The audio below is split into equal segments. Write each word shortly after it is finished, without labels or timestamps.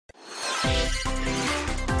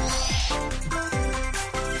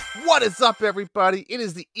What is up, everybody? It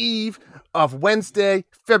is the eve of Wednesday,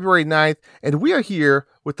 February 9th, and we are here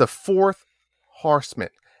with the Fourth Horseman.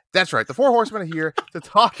 That's right, the Four Horsemen are here to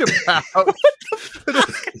talk about...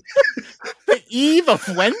 The eve of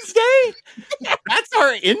Wednesday? That's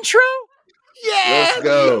our intro? Yeah! Let's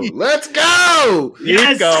go! Let's go!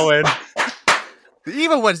 Keep going. The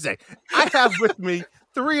eve of Wednesday. I have with me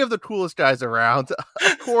three of the coolest guys around.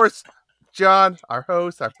 Of course, John, our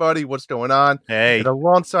host, our buddy, what's going on? Hey. And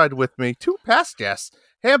alongside with me, two past guests,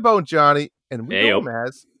 Hambone Johnny, and we know him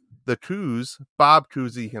as the Coos, Bob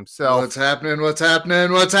Cousy himself. What's happening? What's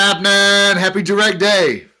happening? What's happening? Happy Direct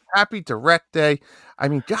Day! Happy Direct Day. I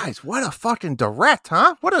mean, guys, what a fucking Direct,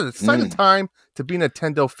 huh? What an exciting time to be a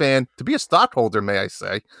Nintendo fan, to be a stockholder, may I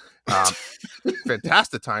say.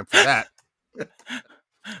 Fantastic time for that.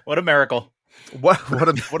 What a miracle. What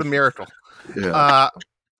a miracle. Yeah.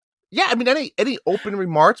 Yeah, I mean, any open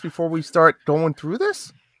remarks before we start going through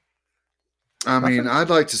this? I mean, I'd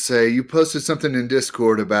like to say you posted something in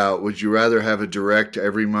Discord about would you rather have a Direct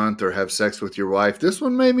every month or have sex with your wife? This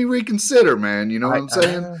one made me reconsider, man. You know what I'm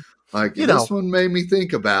saying? This one made me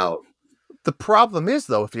think about. The problem is,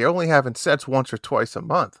 though, if you're only having sex once or twice a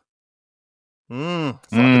month,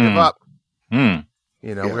 it's not to give up.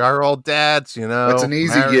 You know, we are all dads, you know. That's an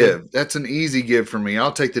easy married. give. That's an easy give for me.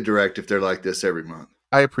 I'll take the Direct if they're like this every month.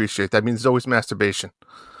 I appreciate that. It means there's always masturbation.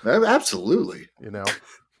 Absolutely. You know.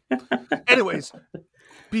 Anyways,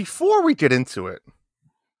 before we get into it,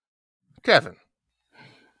 Kevin,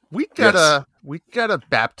 we gotta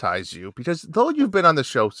baptize you because though you've been on the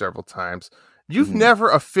show several times, you've never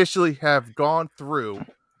officially have gone through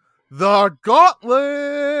the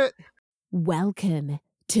gauntlet. Welcome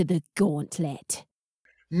to the gauntlet.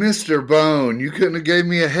 Mr. Bone, you couldn't have gave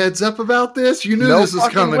me a heads up about this? You knew No this was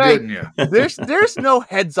fucking coming, way. didn't you? There's no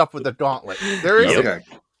heads up with the gauntlet. There is. Okay.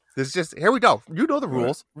 There's just here we go. You know the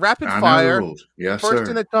rules. Rapid I know fire. the rules. Yes, First sir.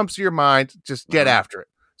 thing that comes to your mind, just get after it.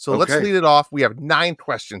 So let's Okay. lead it off. We have 9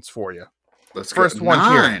 questions for you. Let's First go. one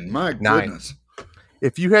here. 9. My 9. goodness.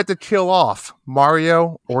 If you had to kill off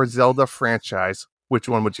Mario or Zelda franchise, which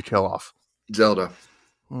one would you kill off? Zelda.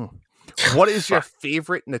 What is your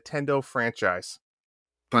favorite Nintendo franchise?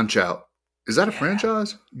 Punch Out. Is that a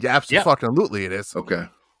franchise? Yeah, absolutely it is. Okay.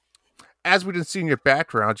 As we didn't see in your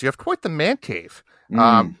background, you have quite the man cave.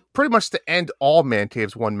 Mm. Pretty much to end all man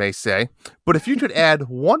caves, one may say. But if you could add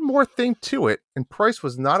one more thing to it and price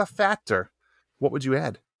was not a factor, what would you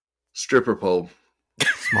add? Stripper pole.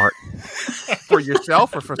 Smart. For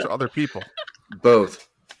yourself or for other people? Both.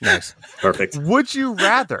 Nice. Perfect. Would you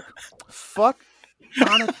rather fuck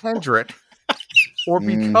Anna Kendrick or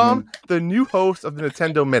become the new host of the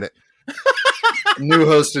Nintendo Minute? New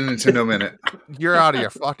host of Nintendo Minute. You're out of your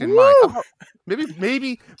fucking mind.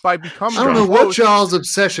 Maybe by becoming I don't the know what host, y'all's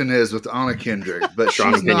obsession is with Anna Kendrick, but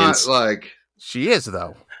Strong she's opinions. not like. she is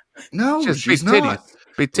though. No, She has she's big not. titties.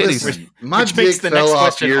 Big titties. Listen, my Which makes dick the next fell off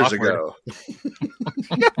question years awkward. ago.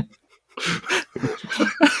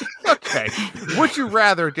 Okay. Would you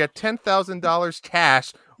rather get $10,000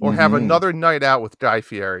 cash or have another night out with Guy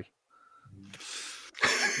Fieri?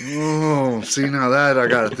 Oh, see, now that I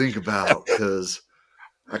got to think about because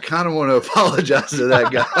I kind of want to apologize to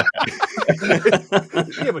that guy.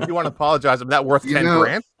 Yeah, but you want to apologize. I'm not worth You 10 know,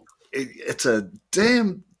 grand. It's a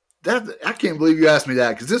damn that I can't believe you asked me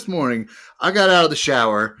that because this morning I got out of the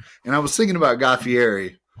shower and I was thinking about Guy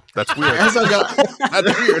Fieri. That's weird. As I got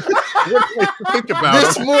That's weird. What do you think about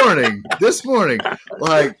this morning,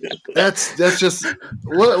 like that's just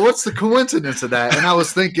what's the coincidence of that? And I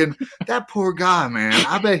was thinking that poor guy, man.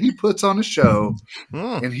 I bet he puts on a show,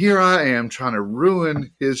 and here I am trying to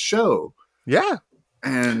ruin his show. Yeah.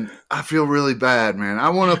 And I feel really bad, man. I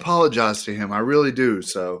want to apologize to him. I really do.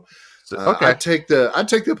 So, Okay. I take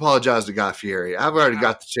the apologize to Guy Fieri. I've already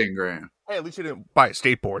got the 10 grand. Hey, at least you didn't buy a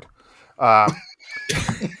skateboard.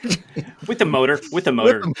 With the motor. Come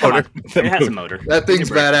on. It has a motor. That thing's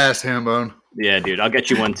Give me a break. badass, Hambone. Yeah, dude. I'll get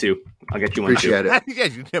you one too. Appreciate it. Yeah,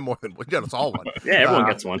 you get more than one. You got us all one. Yeah, everyone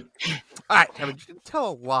gets one. All right, Kevin, you can tell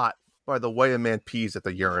a lot by the way a man pees at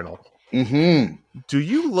the urinal. Mm-hmm. Do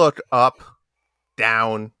you look up,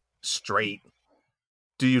 down, straight?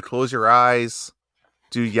 Do you close your eyes?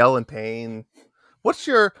 Do you yell in pain? What's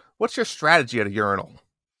your strategy at a urinal?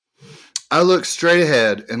 I look straight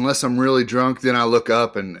ahead unless I'm really drunk. Then I look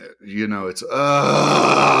up and it's.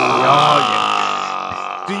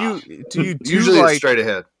 Do you Usually like it's straight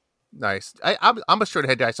ahead. nice? I'm a straight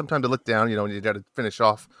ahead guy. Sometimes I look down, and you got to finish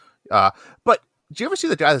off. But do you ever see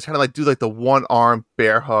the guy that's kind of like do like the one arm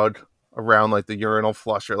bear hug around like the urinal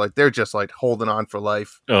flusher? Like they're just like holding on for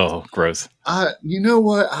life. Oh, gross. You know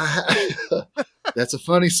what? That's a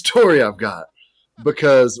funny story I've got.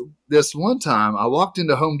 because this one time I walked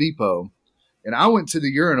into Home Depot and I went to the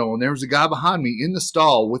urinal and there was a guy behind me in the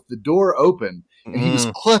stall with the door open and he was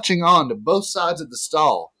clutching on to both sides of the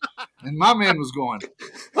stall. And my man was going,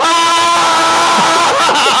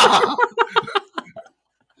 "Ah!"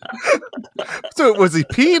 So was he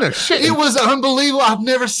peeing or shit? It was unbelievable. I've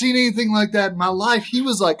never seen anything like that in my life. He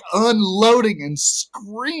was like unloading and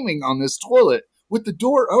screaming on this toilet with the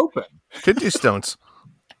door open. Kidney stones.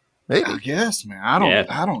 Maybe. I guess, man. I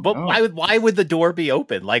don't But know. why would the door be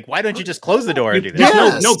open? Like, why don't you just close the door and do that? There's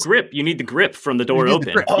Yes. no grip. You need the grip from the door You need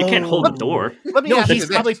the open. grip. You can't hold the door. Let me No, ask you he's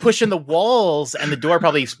this. probably pushing the walls, and the door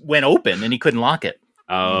probably went open, and he couldn't lock it.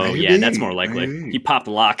 Oh, Maybe, yeah, that's more likely. maybe. He popped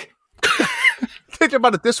the lock. Think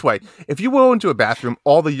about it this way: if you go into a bathroom,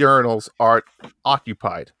 all the urinals are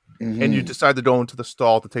occupied, and you decide to go into the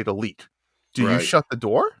stall to take a leak. Do you Right. shut the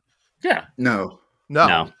door? Yeah. No. No,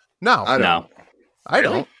 No. no, I don't. No. I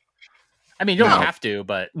don't. I mean, you don't No. have to,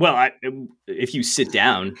 but Well, if you sit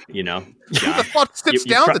down, Who the John, fuck sits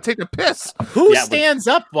you down pro- to take a piss? who Yeah, but- stands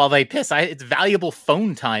up while they piss? It's valuable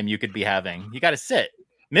phone time you could be having. You got to sit.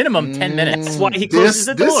 Minimum 10 minutes. That's why he closes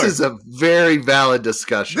the door. This is a very valid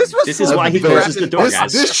discussion. This is why he closes the door,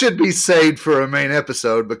 guys. This should be saved for a main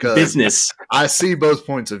episode because business. I see both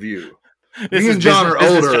points of view. This Me is and John are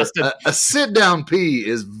business, older. Justin. A sit-down pee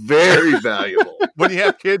is very valuable. When you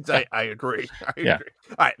have kids, I agree. I Yeah. agree.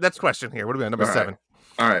 All right, next question here. What are we on? Number All right. 7.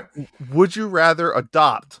 All right. Would you rather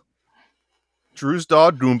adopt Drew's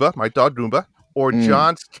dog Goomba, my dog Goomba, or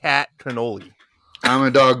John's cat Cannoli? I'm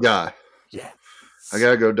a dog guy. Yeah. I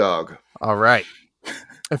gotta go dog. All right.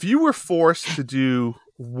 If you were forced to do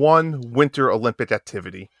one Winter Olympic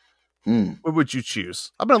activity, what would you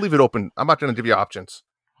choose? I'm going to leave it open. I'm not going to give you options.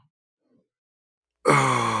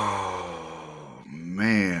 Oh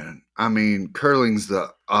man. I mean, curling's the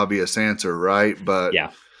obvious answer, right? But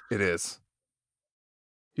Yeah. It is.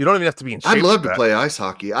 You don't even have to be in shape. I'd love for to that. play ice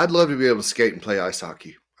hockey. I'd love to be able to skate and play ice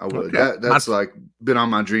hockey. I would. Okay. That's like been on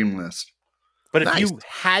my dream list. But if Nice. you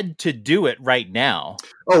had to do it right now,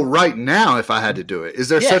 Oh, right now, if I had to do it, is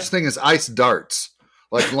there Yeah. such thing as ice darts,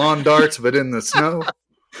 like lawn darts, but in the snow?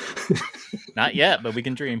 not yet, but we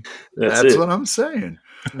can dream. That's it. what I'm saying.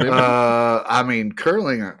 I mean,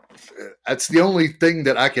 curling. That's the only thing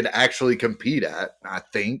that I could actually compete at. I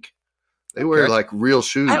think they wear Okay. like real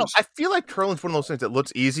shoes. I feel like curling's one of those things that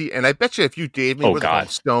looks easy, and I bet you if you gave me Oh, with a God.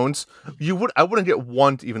 couple stones, I wouldn't get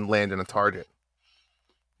one to even land in a target.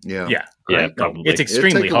 Yeah, Yeah. Yeah, Right? No, probably. it's It'd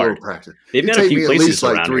extremely take a little hard. practice. They've It'd got a take few me at places least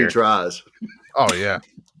like around 3 here. tries. Oh yeah.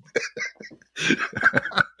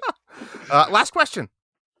 Last question.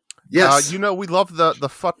 Yes. We love the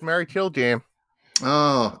fuck Mary Kill game.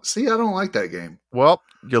 Oh, see, I don't like that game. Well,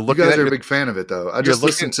 you're You looking guys at are a your, big fan of it, though. I you're just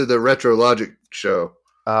looking- listened to the Retro Logic show.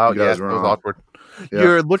 Oh you yeah, guys that were was on. awkward. Yeah.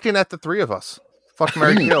 You're looking at the three of us. Fuck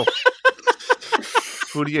Mary Kill.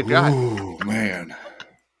 Who do you got? Ooh, man.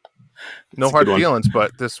 No That's a hard good one. feelings,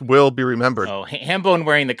 but this will be remembered. Oh, Hambone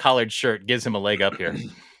wearing the collared shirt gives him a leg up here.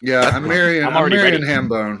 Yeah, I'm marrying. I'm I'm already marrying ready.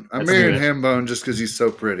 Hambone. I'm Let's marrying do it. Hambone just because he's so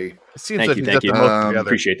pretty. It seems Thank like you, he's thank got the you. most together.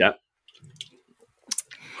 Appreciate that.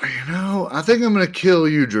 You know, I think I'm going to kill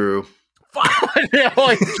you, Drew.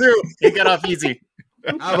 Oh, Drew, he got off easy.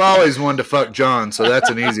 I've always wanted to fuck John, so that's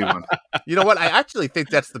an easy one. You know what? I actually think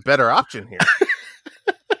that's the better option here.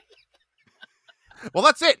 Well,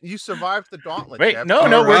 that's it. You survived the gauntlet. Wait, Kev. no, All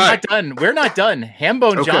we're right. not done. We're not done.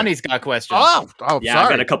 Hambone Okay. Johnny's got questions. Oh, Yeah, sorry. I've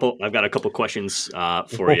got a couple questions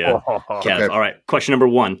for you, Kev. Okay. All right, question number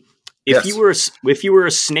 1. If Yes. you were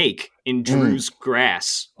a snake in Drew's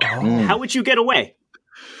grass, how would you get away?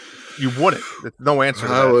 You wouldn't. There's no answer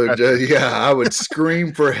to I that. would, I would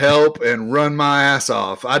scream for help and run my ass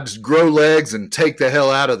off. I'd just grow legs and take the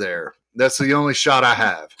hell out of there. That's the only shot I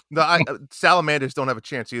have. No, salamanders don't have a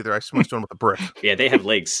chance either. I smushed one with a brick. Yeah, they have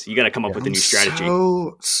legs. You got to come up with a new strategy.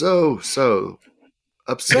 So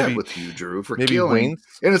upset Maybe- with you, Drew, for maybe killing wings?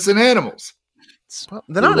 innocent animals. Well,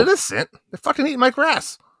 they're not innocent. They're fucking eating my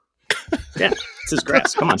grass. Yeah, it's his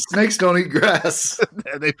grass. Come on. Snakes don't eat grass.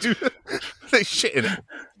 They do. They shit in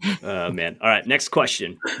it. Man. All right, next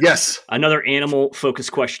question. Yes. Another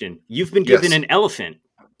animal-focused question. You've been given Yes. an elephant.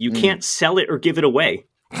 You can't sell it or give it away.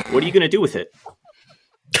 What are you going to do with it?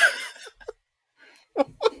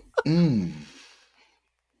 Mm.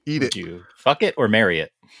 Eat Would it. you fuck it or marry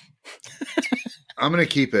it? I'm going to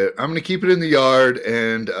keep it. I'm going to keep it in the yard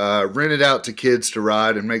and rent it out to kids to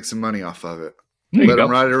ride and make some money off of it. There you Let go.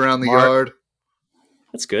 them ride it around the Smart. yard.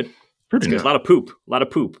 That's good. That's Yeah. good. A lot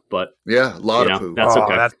of poop, but Yeah, a lot You of know, poop. that's Oh,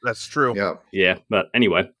 okay. That's true. Yeah. yeah. But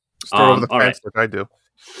anyway, Store over the all fence like I do.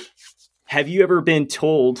 have you ever been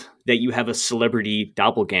told that you have a celebrity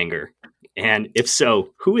doppelganger? And if so,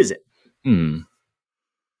 who is it?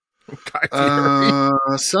 Guy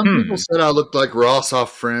Fieri. Some people said I looked like Ross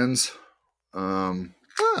off Friends. Not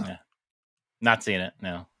seeing it.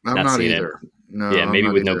 No. I'm Not not seen it. either. No, Yeah, I'm maybe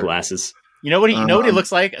not with no either. glasses. You know what he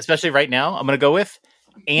looks like, especially right now? I'm going to go with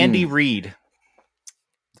Andy Reid.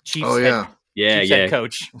 Chiefs Yeah, Chiefs head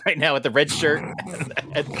coach right now with the red shirt.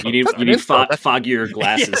 You need foggier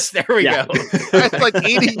glasses. Yes, there we go. That's like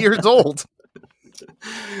 80 years old.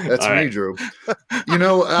 That's All me, right. Drew. You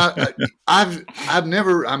know, I've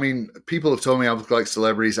never. I mean, people have told me I look like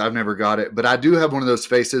celebrities. I've never got it, but I do have one of those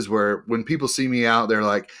faces where when people see me out, they're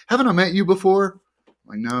like, "Haven't I met you before?" I'm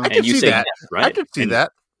like, no. I can And you see say that. yes, right? I can see And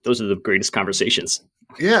that. Those are the greatest conversations.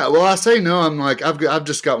 Yeah, well, I say no. I'm like, I've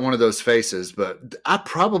just got one of those faces, but I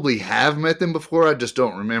probably have met them before. I just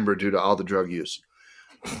don't remember due to all the drug use.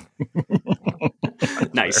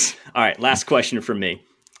 Nice. All right, last question from me.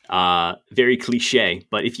 Very cliche,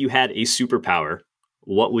 but if you had a superpower,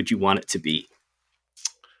 what would you want it to be?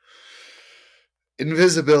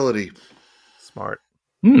 Invisibility. Smart.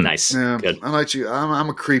 Nice. Yeah, Good. I like you. I'm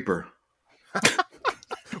a creeper.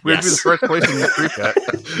 We'd be the Yes. first person you creep at.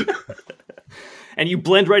 And you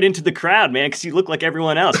blend right into the crowd, man, because you look like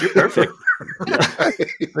everyone else. You're perfect.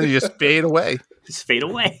 Then you just fade away. Just fade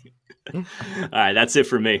away. All right, that's it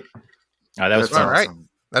for me. Oh, that was That's fun. all right. awesome.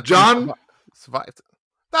 That's John? survived.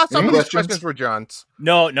 No, some Any of these questions? questions were John's.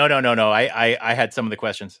 No. I had some of the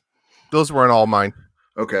questions. Those weren't all mine.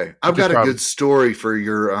 Okay, I've got a good story for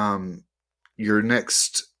your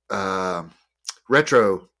next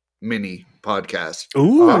retro mini podcast.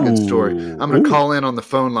 Ooh, Got a good story. I'm going to call in on the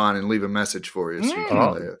phone line and leave a message for you. So you can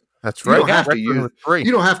Oh. play it. That's You right. don't have to Retro use was free.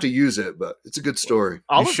 You don't have to use it, but it's a good story.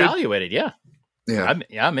 I'll You should- evaluate it. Yeah, Yeah.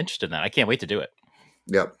 I'm interested in that. I can't wait to do it.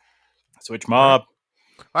 Yep. Switch mob.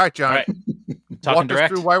 All right, John. All right, Walk talking us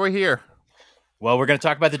direct. through why we're here. Well, we're going to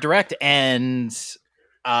talk about the direct, and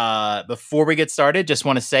before we get started, just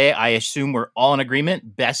want to say I assume we're all in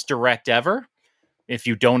agreement. Best direct ever. If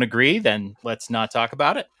you don't agree, then let's not talk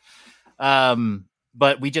about it.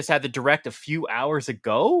 But we just had the direct a few hours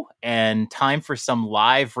ago, and time for some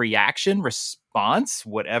live reaction, response,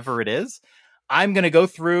 whatever it is. I'm going to go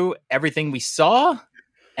through everything we saw,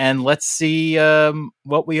 and let's see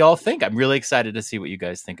what we all think. I'm really excited to see what you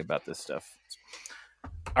guys think about this stuff.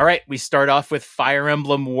 All right, we start off with Fire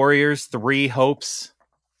Emblem Warriors 3 Hopes.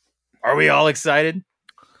 Are we all excited?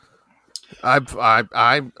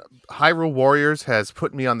 Hyrule Warriors has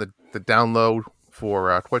put me on the download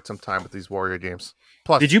for quite some time with these Warrior games.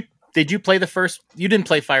 Plus, Did you play the first? You didn't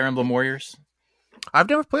play Fire Emblem Warriors? I've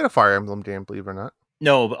never played a Fire Emblem game, believe it or not.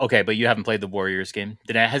 No, okay, but you haven't played the Warriors game.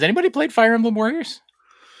 Has anybody played Fire Emblem Warriors?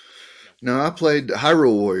 No, I played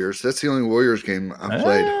Hyrule Warriors. That's the only Warriors game I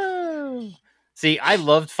played. Oh. See, I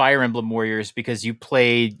loved Fire Emblem Warriors because you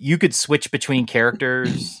could switch between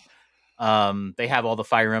characters. They have all the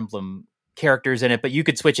Fire Emblem characters in it, but you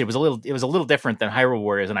could switch. It was a little different than Hyrule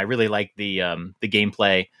Warriors, and I really liked the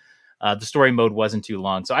gameplay. The story mode wasn't too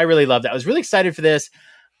long, so I really loved it. I was really excited for this.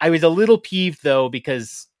 I was a little peeved though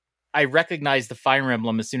because I recognized the Fire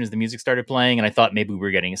Emblem as soon as the music started playing, and I thought maybe we were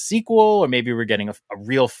getting a sequel or maybe we were getting a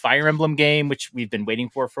real Fire Emblem game, which we've been waiting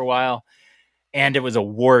for a while. And it was a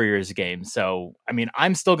Warriors game, so I mean,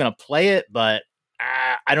 I'm still gonna play it, but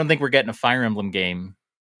I don't think we're getting a Fire Emblem game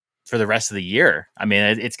for the rest of the year. I mean,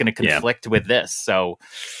 it's going to conflict with this, so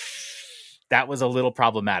that was a little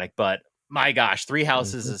problematic. But my gosh, Three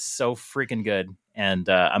Houses is so freaking good, and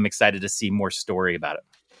I'm excited to see more story about it.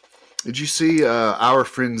 Did you see our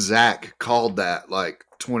friend Zach called that like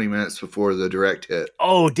 20 minutes before the direct hit?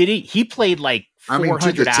 Oh, did he? He played like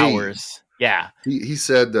 400 to the T. hours. Yeah. He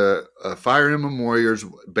said the Fire Emblem Warriors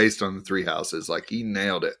based on the Three Houses. Like he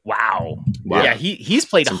nailed it. Wow. Wow. Yeah, he's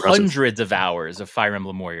played That's impressive. hundreds of hours of Fire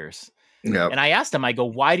Emblem Warriors. Yeah. And I asked him, I go,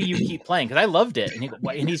 why do you keep playing? Because I loved it.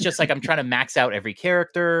 And he's just like, I'm trying to max out every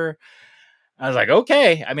character. I was like,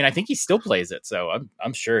 okay. I mean, I think he still plays it, so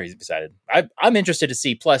I'm sure he's excited. I'm interested to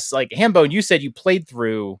see. Plus, like Hambone, you said you played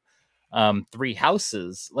through Three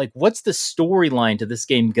Houses. Like, what's the storyline to this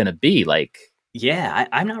game gonna be? Like, Yeah,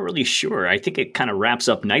 I'm not really sure. I think it kind of wraps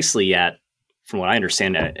up nicely from what I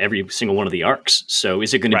understand, at every single one of the arcs. So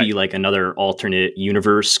is it going to be like another alternate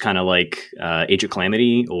universe, kind of like Age of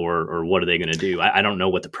Calamity, or what are they going to do? I don't know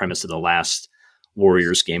what the premise of the last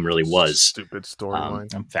Warriors game really was. Stupid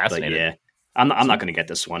storyline. I'm But fascinated. yeah, I'm not going to get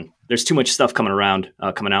this one. There's too much stuff coming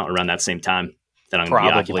out around that same time that I'm going to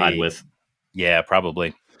be occupied with. Yeah,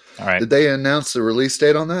 probably. All right. Did they announce the release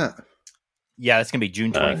date on that? Yeah, that's gonna be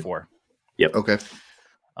June 24. Okay.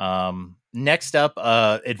 Next up,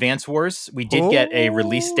 Advance Wars. We did get a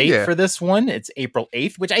release date for this one. It's April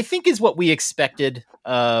 8th, which I think is what we expected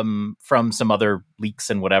from some other leaks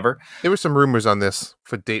and whatever. There were some rumors on this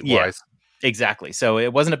for date-wise. Exactly. So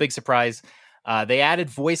it wasn't a big surprise. They added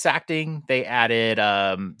voice acting. They added.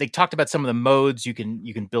 They talked about some of the modes. You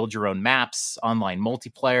can build your own maps, online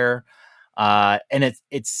multiplayer, and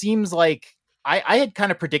it seems like I had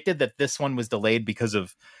kind of predicted that this one was delayed because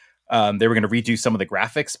of they were going to redo some of the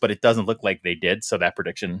graphics, but it doesn't look like they did. So that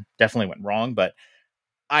prediction definitely went wrong. But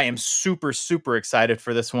I am super, super excited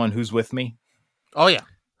for this one. Who's with me? Oh yeah,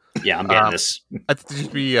 yeah, I'm getting this. I think there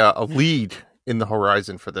should be a lead in the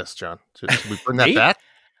horizon for this, John. Should we bring that back?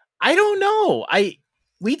 I don't know.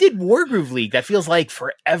 We did Wargroove League. That feels like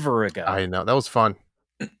forever ago. I know, that was fun.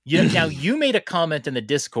 Now you made a comment in the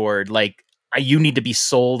Discord like you need to be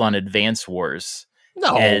sold on Advance Wars.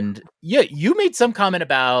 No, and you made some comment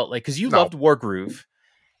about like because you loved Wargroove,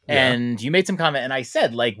 and you made some comment, and I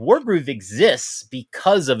said like Wargroove exists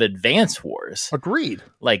because of Advance Wars. Agreed.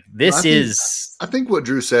 Like this is. I think what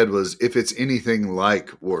Drew said was if it's anything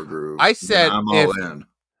like Wargroove, I said I'm all in.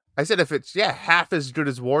 I said if it's half as good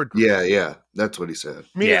as Wargroove. Yeah, that's what he said.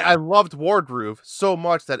 I loved Wargroove so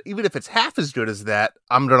much that even if it's half as good as that,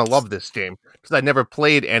 I'm gonna love this game because I never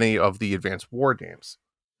played any of the Advanced War games.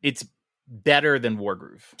 It's better than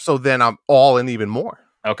Wargroove. So then I'm all in even more.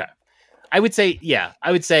 Okay. I would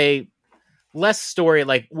say less story.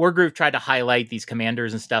 Like Wargroove tried to highlight these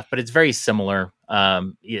commanders and stuff, but it's very similar.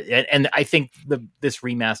 And I think this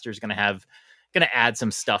remaster is going to add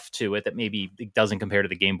some stuff to it that maybe it doesn't compare to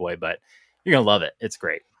the Game Boy, but you're going to love it. It's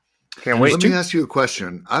great. Can't wait. Let me ask you a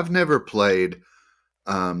question. I've never played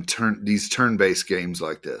these turn-based games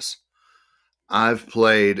like this. I've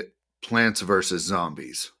played Plants vs.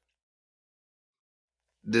 Zombies.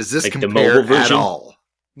 Does this like compare at all?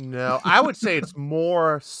 No, I would say it's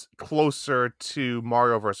more closer to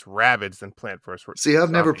Mario vs. Rabbids than Plant vs. See,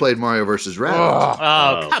 I've never played Mario vs.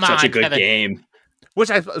 Rabbids. Come on, such a good Kevin. game.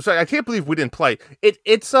 Which I can't believe we didn't play.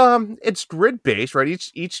 It's grid based,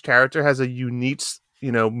 right? Each character has a unique,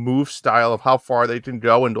 move style of how far they can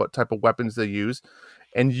go and what type of weapons they use,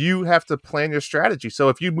 and you have to plan your strategy. So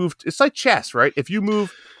if you move, it's like chess, right? If you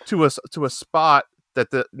move to a spot that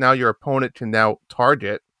now your opponent can now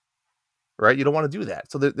target, right? You don't want to do that.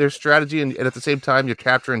 So there's strategy, and at the same time, you're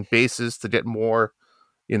capturing bases to get more,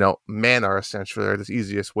 mana. Essentially, or the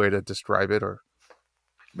easiest way to describe it. Or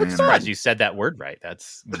I'm surprised you said that word right.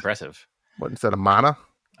 That's impressive. What, instead of mana?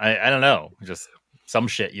 I don't know. Just some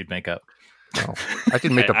shit you'd make up. No, I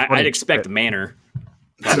can make up. I'd expect manner.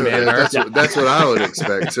 Manner. That's what I would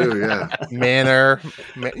expect too. Yeah, manner.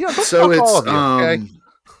 So it's okay?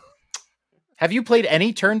 Have you played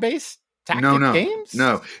any turn-based tactic games?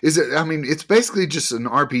 No. Is it? I mean, it's basically just an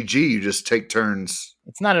RPG. You just take turns.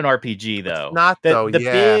 It's not an RPG though. It's not though. The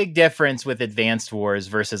big difference with Advanced Wars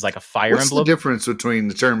versus like a Fire Emblem. What's the difference between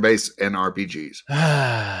the turn-based and RPGs?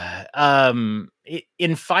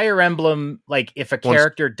 In Fire Emblem, like if a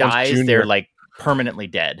character dies, they're like permanently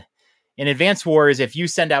dead. In Advanced Wars, if you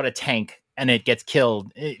send out a tank and it gets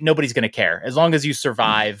killed, nobody's going to care. As long as you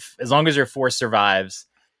survive, as long as your force survives,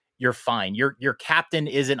 you're fine. Your captain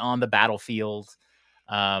isn't on the battlefield.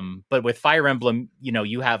 But with Fire Emblem,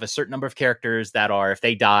 you have a certain number of characters that are, if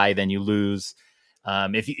they die, then you lose.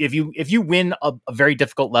 If you win a very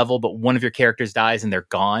difficult level, but one of your characters dies and they're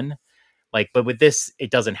gone, but with this,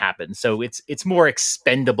 it doesn't happen. So it's more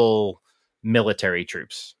expendable military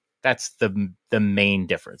troops. That's the main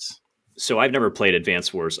difference. So I've never played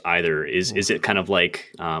Advance Wars either. Is it kind of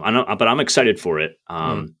like, but I'm excited for it.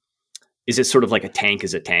 Is it sort of like a tank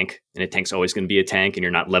is a tank, and a tank's always going to be a tank, and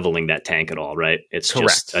you're not leveling that tank at all, right? It's correct.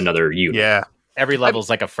 Just another unit. Yeah. Every level's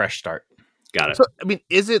like a fresh start. Got it. So, I mean,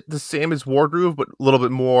 is it the same as Wargroove, but a little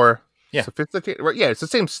bit more sophisticated? Right? Yeah, it's the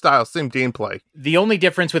same style, same gameplay. The only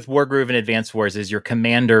difference with Wargroove and Advance Wars is your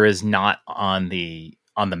commander is not on the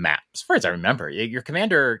map. As far as I remember, your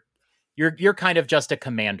commander, you're kind of just a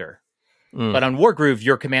commander. But on Wargroove,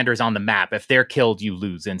 your commander is on the map. If they're killed, you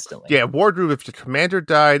lose instantly. Yeah, Wargroove, if your commander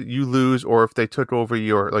died, you lose, or if they took over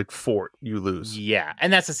your fort, you lose. Yeah,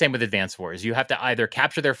 and that's the same with Advance Wars. You have to either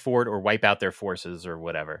capture their fort or wipe out their forces or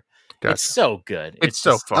whatever. Gotcha. It's so good. It's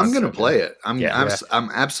so fun. I'm going to play it. I'm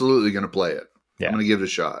absolutely going to play it. Yeah. I'm going to give it a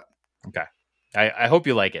shot. Okay. I hope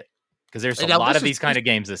you like it, because there's a lot of these kind of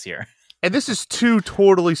games this year. And this is two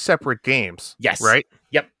totally separate games. Yes. Right?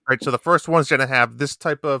 Yep. Right. So the first one's going to have this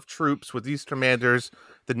type of troops with these commanders.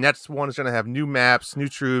 The next one is going to have new maps, new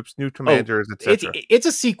troops, new commanders, etc. It's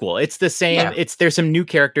a sequel. It's the same. Yeah. There's some new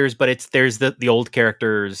characters, but there's the old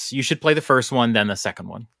characters. You should play the first one, then the second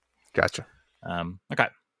one. Gotcha. Okay.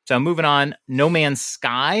 So moving on, No Man's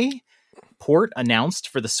Sky. port announced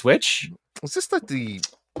for the Switch. Is this like the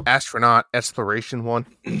astronaut exploration one?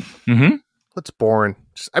 Mm-hmm. Looks boring.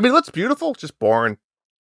 It looks beautiful, just boring.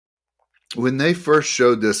 When they first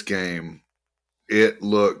showed this game, it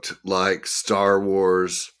looked like Star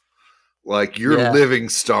Wars, like you're living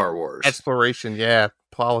Star Wars. Exploration,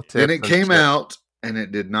 politics. Then it came out, and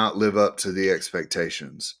it did not live up to the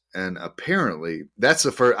expectations. And apparently, that's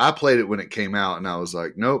the first. I played it when it came out, and I was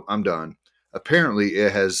like, nope, I'm done. Apparently,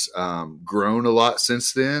 it has grown a lot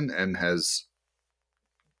since then, and has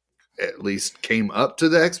at least came up to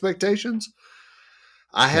the expectations.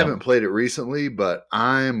 I haven't played it recently, but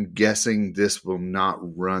I'm guessing this will not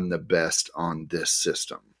run the best on this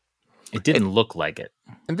system. It didn't look like it.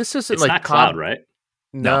 And this isn't it's like not cloud, right?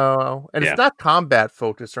 No. And it's not combat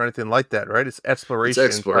focused or anything like that, right? It's exploration.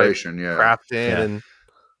 It's exploration, crafting and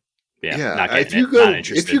if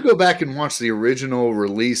you go back and watch the original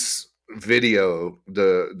release video,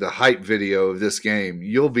 the hype video of this game,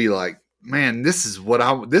 you'll be like, man, this is what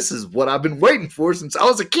I've been waiting for since I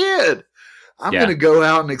was a kid. I'm going to go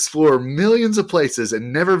out and explore millions of places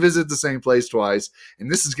and never visit the same place twice.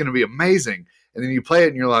 And this is going to be amazing. And then you play it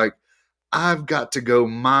and you're like, I've got to go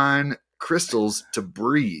mine crystals to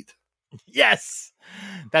breathe. Yes.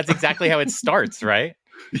 That's exactly how it starts, right?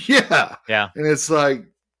 Yeah. Yeah. And it's like,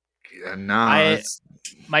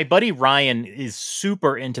 my buddy Ryan is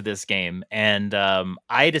super into this game. And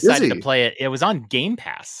I decided to play it. It was on Game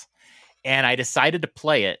Pass. And I decided to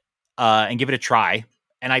play it and give it a try.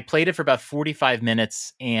 And I played it for about 45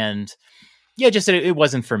 minutes, and it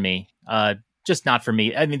wasn't for me. Just not for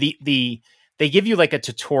me. I mean, they give you like a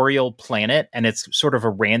tutorial planet, and it's sort of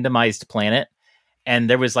a randomized planet, and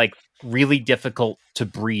there was like really difficult to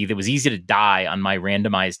breathe. It was easy to die on my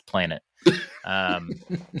randomized planet.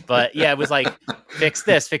 But it was like fix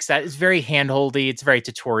this, fix that. It's very handholdy. It's very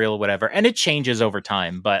tutorial, whatever, and it changes over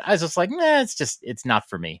time. But I was just like, it's not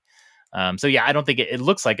for me. I don't think it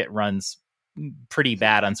looks like it runs pretty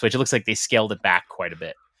bad on Switch. It looks like they scaled it back quite a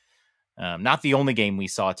bit. Not the only game we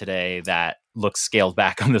saw today that looks scaled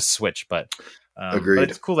back on the Switch, but agreed. But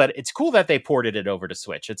it's cool that they ported it over to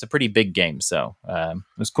Switch. It's a pretty big game, so it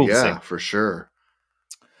was cool to see. Yeah, for sure.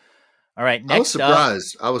 All right, next I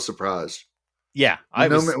was surprised. Yeah,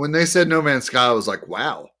 when they said No Man's Sky, I was like,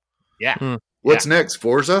 wow. Yeah. What's next?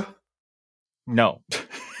 Forza? No.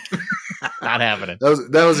 Not happening.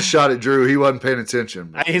 That was a shot at Drew. He wasn't paying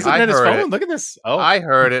attention. He's looking at his phone. Look at this. Oh, I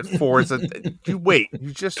heard it. Forza.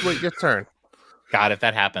 You just wait your turn. God, if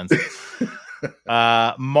that happens.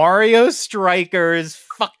 Mario Strikers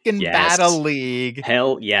fucking Battle League.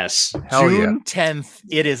 Hell yes. June 10th.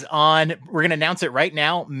 It is on. We're going to announce it right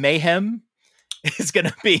now. Mayhem is going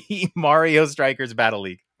to be Mario Strikers Battle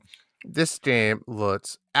League. This game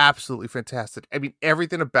looks absolutely fantastic. I mean,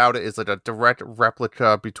 everything about it is like a direct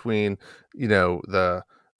replica between, the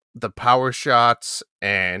power shots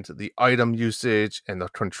and the item usage and the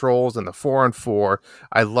controls and the 4-on-4.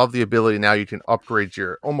 I love the ability now you can upgrade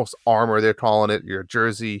your almost armor, they're calling it, your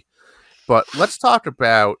jersey. But let's talk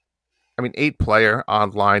about, 8-player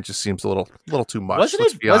online just seems a little too much. Wasn't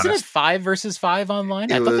it 5 versus 5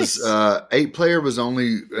 online? It was 8-player was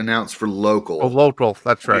only announced for local. Oh, local,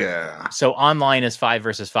 that's right. Yeah. So online is 5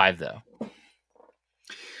 versus 5 though.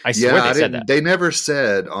 I swear they said that. They never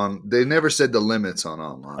said the limits on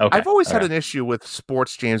online. Okay. I've always had an issue with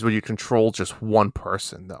sports games where you control just one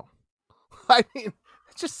person though. It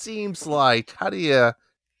just seems like, how do you?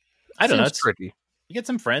 I don't know. It's tricky. You get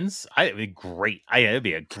some friends. It'd be great. It'd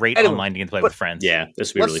be a great online game to play with friends. Yeah,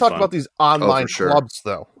 this would be Let's really talk fun. about these online clubs,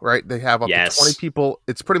 though, right? They have up to 20 people.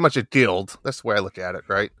 It's pretty much a guild. That's the way I look at it,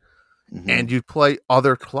 right? Mm-hmm. And you play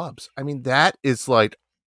other clubs. That is like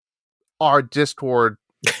our Discord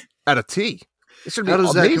at a T. How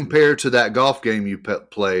does that compare to that golf game you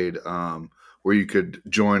played where you could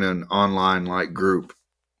join an online group?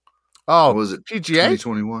 Oh, what was it PGA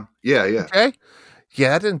 2021? Yeah. Okay.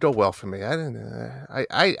 Yeah, that didn't go well for me. I didn't.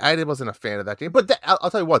 I wasn't a fan of that game. But I'll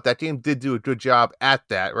tell you what, that game did do a good job at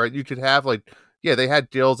that. Right? You could have they had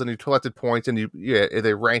deals and you collected points and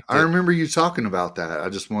they ranked. I remember you talking about that. I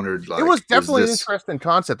just wondered. It was definitely an interesting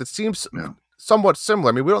concept. It seems somewhat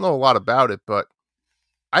similar. We don't know a lot about it, but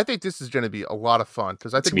I think this is going to be a lot of fun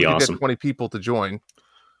because I think we can get 20 people to join.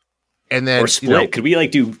 And then or split. Could we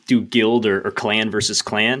do guild or clan versus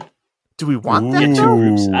clan? Do we want that? Get two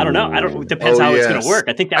groups. I don't know. It depends how it's going to work.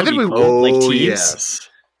 I think that would be cool. Teams.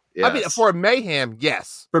 Yes. For a mayhem,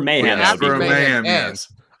 yes. For mayhem,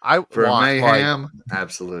 yes. For mayhem,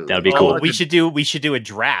 absolutely. That would be cool. We should do a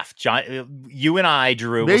draft. John, you and I,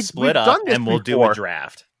 Drew, will split up and we'll do a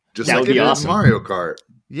draft. Just like it is Mario Kart.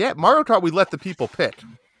 Yeah, Mario Kart. We let the people pick.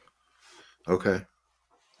 Okay.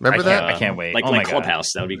 Remember that? I can't wait. Like oh my God.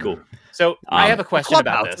 Clubhouse, that would be cool. So I have a question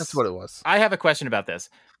about Clubhouse, this. That's what it was. I have a question about this.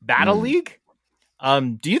 Battle League?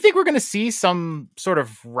 Do you think we're going to see some sort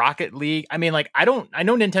of Rocket League? I mean, like, I know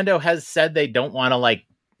Nintendo has said they don't want to like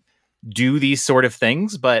do these sort of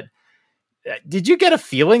things, but did you get a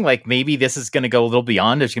feeling like maybe this is going to go a little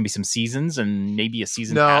beyond? There's going to be some seasons and maybe a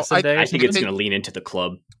season pass a day. I think it's going to lean into the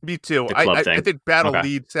club. Me too. The club thing. I think Battle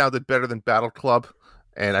League sounded better than Battle Club,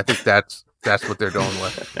 and I think that's what they're going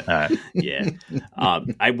with. Yeah.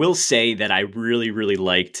 I will say that I really, really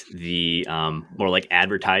liked the more like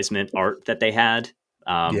advertisement art that they had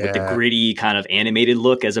with the gritty kind of animated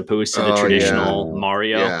look as opposed to the traditional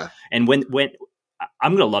Mario. Yeah. And when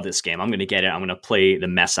I'm going to love this game, I'm going to get it. I'm going to play the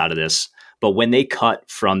mess out of this. But when they cut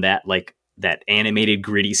from that, like that animated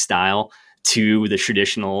gritty style to the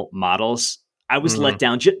traditional models, I was let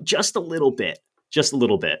down just a little bit. Just a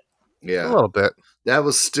little bit. Yeah. A little bit. That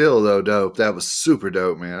was still though dope. That was super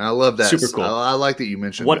dope, man. I love that. Super cool. I like that you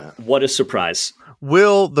mentioned that. What a surprise.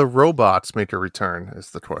 Will the robots make a return is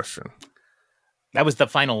the question. That was the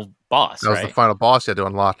final boss, That was the final boss you had to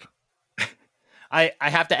unlock. I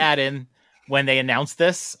have to add in, when they announced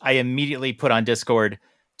this, I immediately put on Discord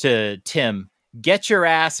to Tim, get your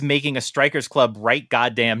ass making a Strikers Club right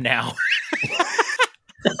goddamn now.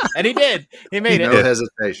 And he did. He made it. No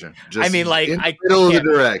hesitation. Just I mean, like, in the middle of the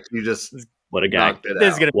direct, you just what a guy.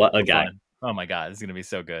 This is gonna what be a guy. fun. Oh my God, this is gonna be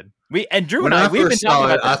so good. Drew when and I we've been first talking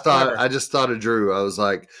saw it, about this I just thought of Drew. I was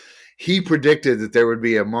like, he predicted that there would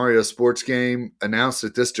be a Mario sports game announced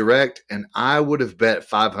at this direct, and I would have bet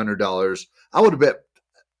 $500. I would have bet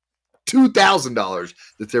 $2,000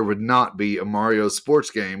 that there would not be a Mario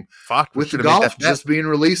sports game with the golf just being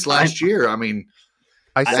released last year. I mean,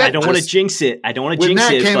 I don't want to jinx it. When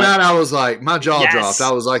that came out, I was like, my jaw dropped.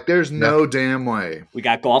 I was like, there's no damn way. We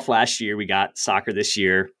got golf last year. We got soccer this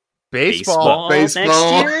year. Baseball. Next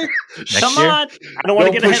year. Come on. I don't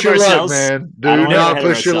want to get ahead of ourselves. Man. Do not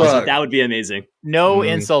push your luck. That would be amazing. No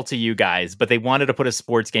insult to you guys, but they wanted to put a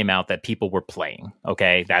sports game out that people were playing.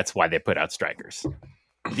 Okay, that's why they put out Strikers.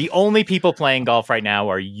 The only people playing golf right now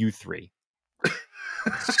are you three.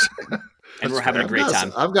 And we're having a great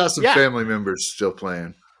time. I've got some family members still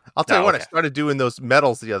playing. I'll tell you what, I started doing those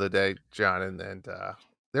medals the other day, John, and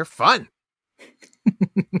they're fun.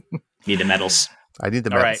 Need the medals. I need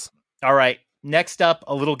the medals. All right. Next up,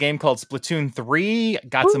 a little game called Splatoon 3.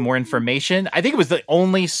 Got some more information. I think it was the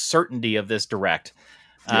only certainty of this direct.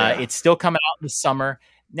 It's still coming out in the summer.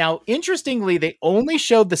 Now, interestingly, they only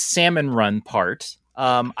showed the Salmon Run part.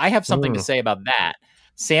 I have something to say about that.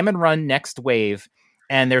 Salmon Run Next Wave,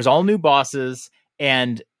 and there's all new bosses,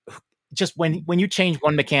 and just when you change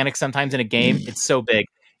one mechanic sometimes in a game, it's so big.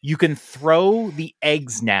 You can throw the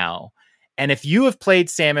eggs now. And if you have played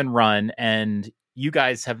Salmon Run, and you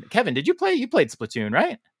guys have... Kevin, did you play? You played Splatoon,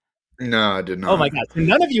 right? No, I did not. Oh my God. So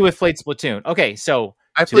none of you have played Splatoon. Okay, so...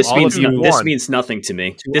 This means nothing to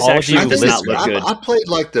me. This actually does not look good. I played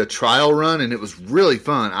like the trial run, and it was really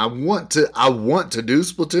fun. I want to do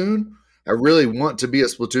Splatoon. I really want to be a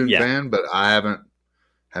Splatoon fan, but I haven't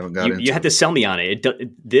got into it. You had to sell me on it.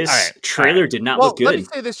 This trailer did not look good. Let me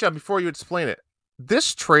say this, John, before you explain it.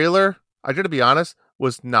 This trailer, I got to be honest,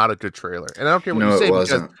 was not a good trailer. And I don't care what you say,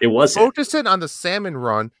 because it wasn't. Focusing on the Salmon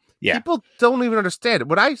Run, people don't even understand it.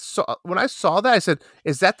 When I saw that, I said,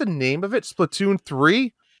 "Is that the name of it? Splatoon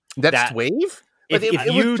 3? Next Wave?" If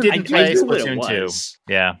you didn't play Splatoon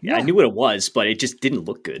 2, I knew what it was, but it just didn't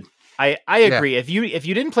look good. I agree. If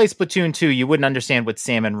you didn't play Splatoon 2, you wouldn't understand what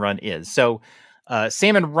Salmon Run is. So,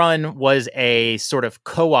 Salmon Run was a sort of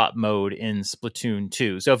co-op mode in Splatoon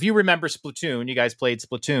 2. So, if you remember Splatoon, you guys played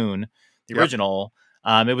Splatoon, the original.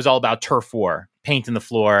 It was all about turf war, paint in the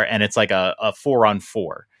floor, and it's like a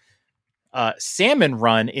 4-on-4. Salmon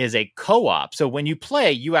Run is a co-op. So when you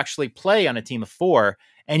play, you actually play on a team of 4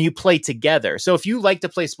 and you play together. So if you like to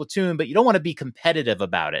play Splatoon, but you don't want to be competitive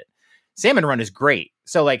about it, Salmon Run is great.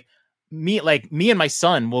 So me and my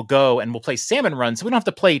son will go and we'll play Salmon Run. So we don't have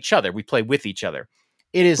to play each other. We play with each other.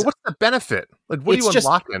 It is. But what's the benefit? Like, what are you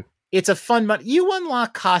unlocking? It's a fun, you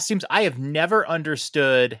unlock costumes. I have never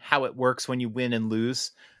understood how it works when you win and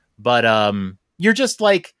lose, but you're just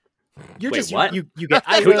like, what? You get.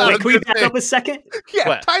 Can we back up a second?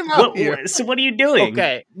 Yeah, time out here. So what are you doing?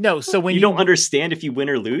 Okay, no. So when you don't understand if you win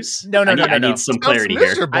or lose, no. I need some clarity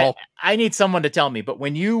here. I need someone to tell me. But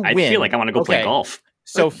when you win, I feel like I want to go play golf.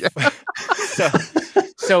 So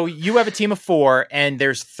you have a team of 4, and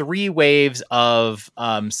there's 3 waves of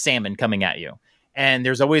salmon coming at you. And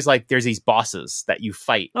there's always there's these bosses that you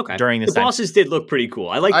fight during this The bosses did look pretty cool.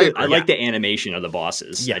 I like the animation of the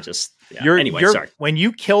bosses. Yeah. Anyway, sorry. When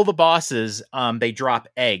you kill the bosses, they drop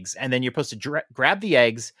eggs, and then you're supposed to grab the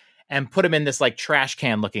eggs and put them in this trash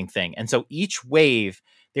can looking thing. And so each wave,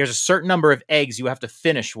 there's a certain number of eggs you have to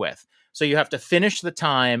finish with. So you have to finish the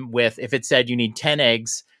time with, if it said you need 10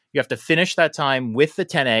 eggs, you have to finish that time with the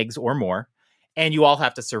 10 eggs or more, and you all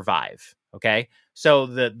have to survive. Okay. So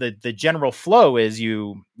the general flow is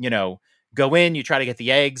you go in, you try to get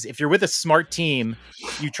the eggs. If you're with a smart team,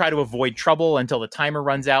 you try to avoid trouble until the timer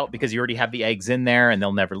runs out because you already have the eggs in there and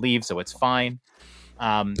they'll never leave. So it's fine.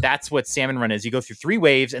 That's what Salmon Run is. You go through 3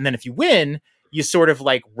 waves, and then if you win, you sort of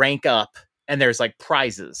rank up, and there's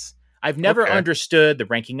prizes. I've never understood the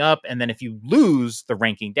ranking up, and then if you lose, the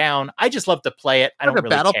ranking down. I just love to play it. I don't really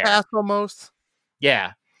care. Battle Pass almost?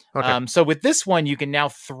 Yeah. Okay. So with this one, you can now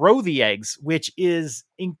throw the eggs, which is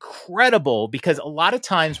incredible because a lot of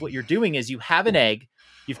times what you're doing is you have an egg,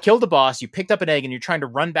 you've killed a boss, you picked up an egg, and you're trying to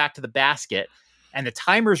run back to the basket, and the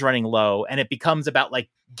timer's running low, and it becomes about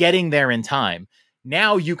getting there in time.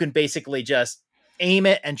 Now you can basically just aim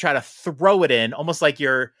it and try to throw it in, almost like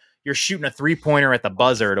you're shooting a 3-pointer at the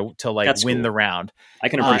buzzer to win the round. I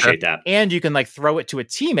can appreciate that. And you can throw it to a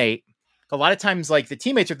teammate. A lot of times the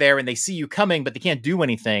teammates are there and they see you coming, but they can't do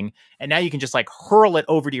anything. And now you can just hurl it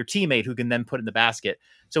over to your teammate who can then put it in the basket.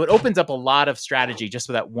 So it opens up a lot of strategy just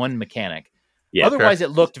with that one mechanic. Yeah, otherwise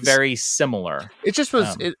it looked very similar. It just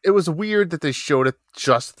was, it was weird that they showed it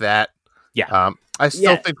just that. Yeah. I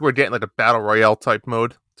still think we're getting a battle royale type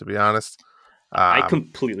mode, to be honest. I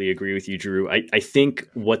completely agree with you, Drew. I think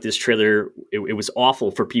what this trailer, it was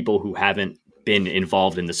awful for people who haven't been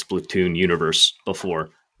involved in the Splatoon universe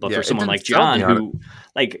before. But for someone like John, who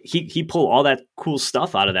he pulled all that cool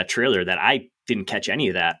stuff out of that trailer that I didn't catch any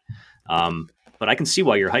of that. But I can see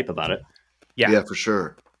why you're hype about it. Yeah, for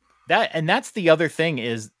sure. That's the other thing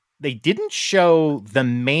is they didn't show the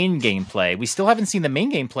main gameplay. We still haven't seen the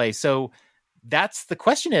main gameplay. So that's the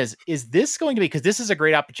question is this going to be, because this is a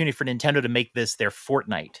great opportunity for Nintendo to make this their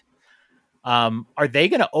Fortnite. Are they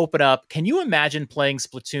going to open up? Can you imagine playing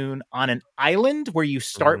Splatoon on an island where you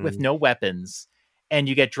start with no weapons and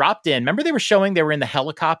you get dropped in? Remember they were in the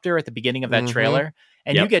helicopter at the beginning of that trailer,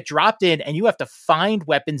 and you get dropped in and you have to find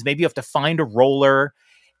weapons. Maybe you have to find a roller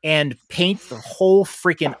and paint the whole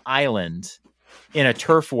freaking island in a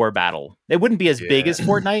turf war battle. It wouldn't be as big as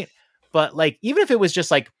Fortnite, but even if it was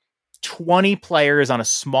just 20 players on a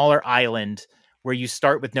smaller island where you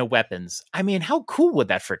start with no weapons. I mean, how cool would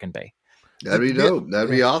that freaking be? That'd be dope. That'd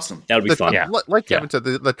be awesome. That would be fun. Like Kevin said,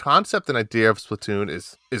 the concept and idea of Splatoon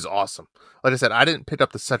is awesome. Like I said, I didn't pick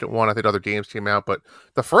up the second one. I think other games came out, but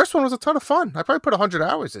the first one was a ton of fun. I probably put 100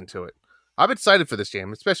 hours into it. I'm excited for this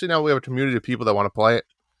game, especially now we have a community of people that want to play it.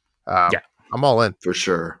 I'm all in. For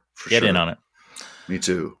sure. Get in on it. Me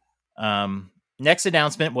too. Next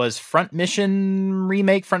announcement was Front Mission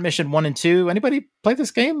remake, Front Mission 1 and 2. Anybody play this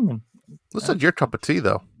game? Listen, your cup of tea,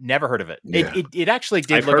 though. Never heard of it. Yeah. It actually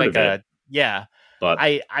did look like a... Yeah. But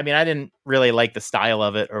I mean, I didn't really like the style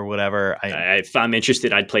of it or whatever. If I'm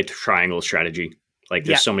interested, I'd play Triangle Strategy.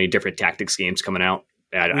 There's so many different tactics games coming out.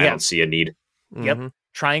 I don't see a need. Yep. Mm-hmm.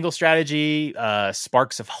 Triangle Strategy,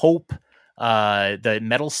 Sparks of Hope. The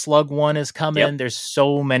Metal Slug one is coming. Yep. There's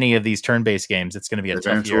so many of these turn-based games. It's going to be a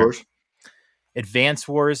tough year. Wars. Advance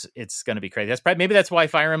Wars. It's going to be crazy. Maybe that's why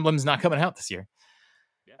Fire Emblem's not coming out this year.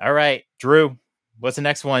 Yeah. All right, Drew. What's the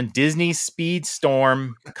next one? Disney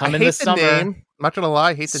Speedstorm coming this summer. Name. I'm not gonna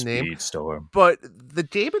lie, I hate the name. Speedstorm. But the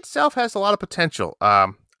game itself has a lot of potential. I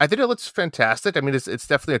think it looks fantastic. I mean, it's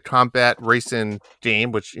definitely a combat racing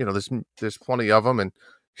game, which there's plenty of them, and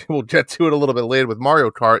we'll get to it a little bit later with Mario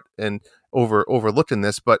Kart and overlooking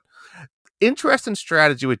this. But interesting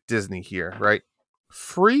strategy with Disney here, right?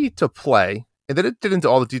 Free to play. And they didn't get into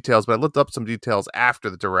all the details, but I looked up some details after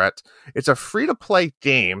the direct. It's a free-to-play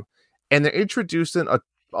game, and they're introducing a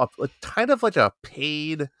kind of like a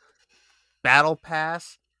paid battle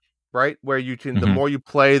pass, right? Where you can, the more you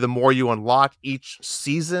play, the more you unlock each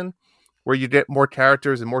season, where you get more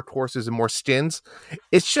characters and more courses and more skins.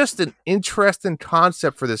 It's just an interesting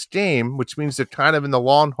concept for this game, which means they're kind of in the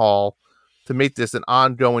long haul to make this an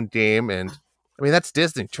ongoing game. And I mean, that's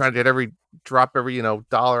Disney trying to get drop every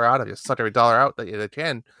dollar out of you, suck every dollar out that they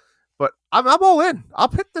can. But I'm all in. I'll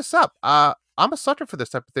pick this up. I'm a sucker for this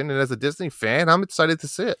type of thing, and as a Disney fan, I'm excited to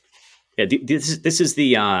see it. Yeah, this is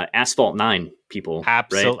the Asphalt 9 people.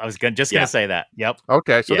 Absolutely, right? I was just going to say that. Yep.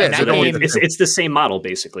 Okay, so it's the same model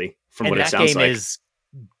basically from what it sounds like. That game is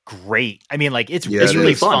great. I mean, it's Yeah,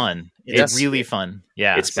 really fun. It's really fun.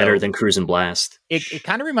 Yeah, it's better than Cruise and Blast. It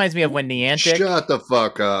kind of reminds me of when Niantic. Shut the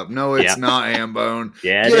fuck up! No, it's not, Hambone.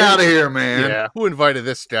 Yeah, get out of here, man. Yeah, who invited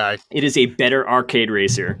this guy? It is a better arcade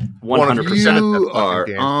racer. 100%. You are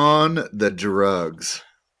on the drugs.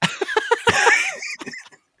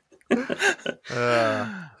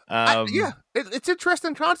 It's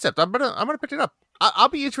interesting concept. I'm gonna pick it up. I'll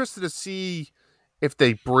be interested to see if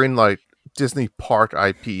they bring like Disney Park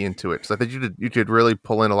IP into it, because I think you could really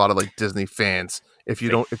pull in a lot of like Disney fans if you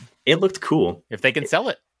don't. It looked cool. If they can sell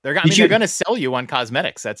it, they're going to sell you on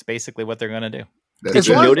cosmetics. That's basically what they're going to do. Did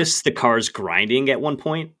you notice the cars grinding at one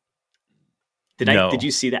point? Did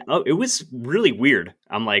you see that? Oh, it was really weird.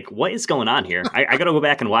 I'm like, what is going on here? I got to go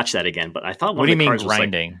back and watch that again. But I thought one of the cars was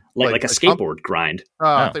grinding? Like a skateboard grind.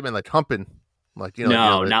 I think they meant like humping. Like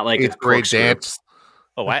not like a grade dance.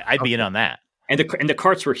 Oh, I'd be in on that. And the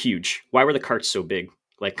carts were huge. Why were the carts so big?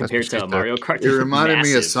 Like compared to Mario Kart? It reminded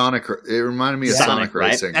me of Sonic. It reminded me of Sonic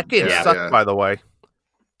Racing. That game sucked, by the way.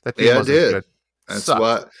 That game it did. Good. That's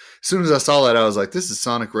why. As soon as I saw that, I was like, "This is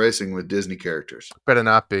Sonic Racing with Disney characters." Better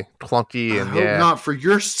not be clunky. I hope not for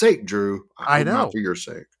your sake, Drew. I know. Not for your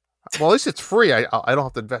sake. Well, at least it's free. I don't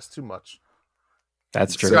have to invest too much.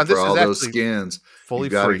 That's true. Except for all those skins, fully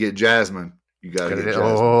you got to free. get Jasmine. You got to get Jasmine.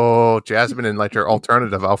 Oh, Jasmine in like her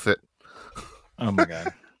alternative outfit. Oh my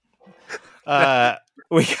god.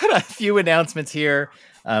 We got a few announcements here.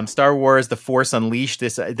 Star Wars: The Force Unleashed.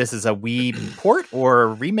 This is a Wii port or a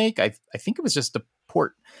remake. I think it was just a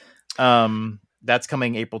port. That's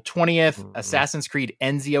coming April 20th. Mm-hmm. Assassin's Creed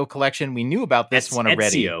Ezio Collection. We knew about this one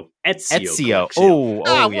already. Ezio.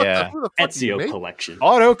 Oh yeah. Ezio Collection.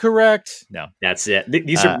 Autocorrect. No, that's it.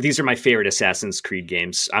 These are my favorite Assassin's Creed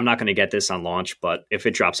games. I'm not going to get this on launch, but if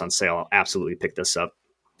it drops on sale, I'll absolutely pick this up.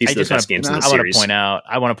 These are the best games in the series.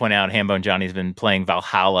 I want to point out, Hambone Johnny's been playing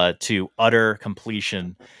Valhalla to utter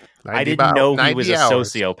completion. I didn't know he was a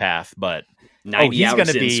sociopath, but 90 he's going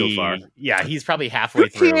to be so far. Yeah, he's probably halfway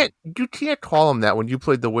through. You can't call him that when you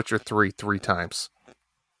played The Witcher 3 times.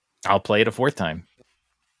 I'll play it a fourth time.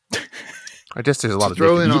 I guess there's a lot of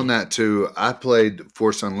throw in on that too. I played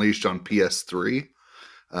Force Unleashed on PS3.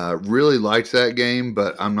 Really liked that game,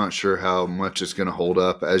 but I'm not sure how much it's going to hold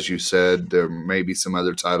up. As you said, there may be some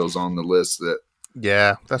other titles on the list that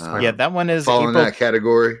that one is fall in that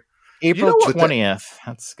category. April 20th.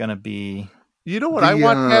 That's going to be. You know what I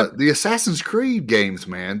want? The Assassin's Creed games,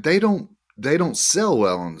 man. They don't sell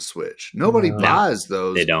well on the Switch. Nobody buys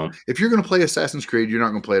those. They don't. If you're going to play Assassin's Creed, you're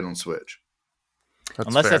not going to play it on Switch.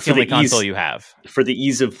 Unless that's the only console you have. For the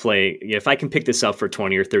ease of play, if I can pick this up for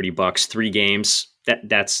 $20 or $30, 3 games,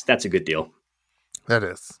 that's a good deal. That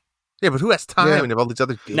is. Yeah, but who has time and have all these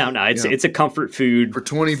other games? No, it's a comfort food for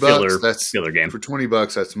 $20. That's filler game. For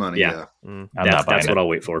 $20, that's money. Yeah, that's what I'll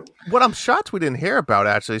wait for. What I'm shocked we didn't hear about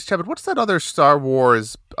actually is Chad. What's that other Star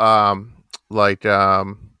Wars MOBA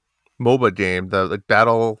game? The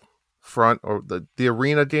Battlefront or the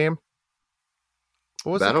Arena game?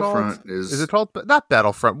 What was Battlefront it called? Is it called not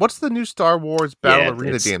Battlefront? What's the new Star Wars Battle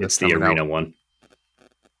Arena game? It's the Arena one.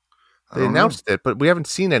 They announced it, but we haven't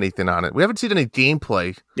seen anything on it. We haven't seen any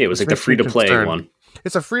gameplay. Yeah, it was like the free-to-play one.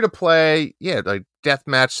 It's a free-to-play, like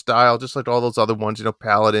deathmatch style, just like all those other ones,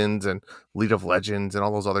 Paladins and League of Legends and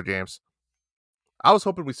all those other games. I was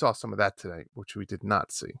hoping we saw some of that today, which we did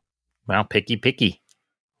not see. Well, picky.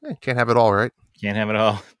 Can't have it all, right? Can't have it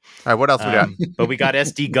all. All right, what else we got? But we got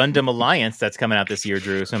SD Gundam Alliance that's coming out this year,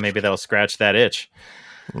 Drew, so maybe that'll scratch that itch.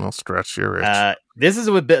 I'll stretch your itch. This is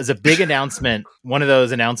a big announcement. One of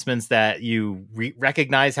those announcements that you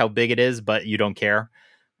recognize how big it is, but you don't care.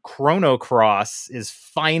 Chrono Cross is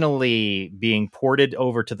finally being ported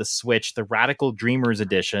over to the Switch, the Radical Dreamers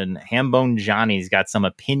edition. Hambone Johnny's got some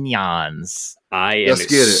opinions. I am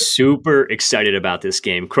super excited about this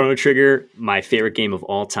game. Chrono Trigger, my favorite game of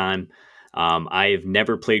all time. I have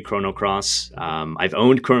never played Chrono Cross. I've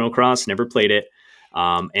owned Chrono Cross, never played it.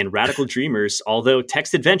 And Radical Dreamers, although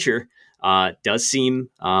text adventure, does seem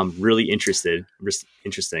really interesting.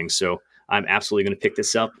 So I'm absolutely going to pick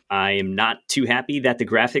this up. I am not too happy that the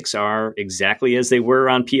graphics are exactly as they were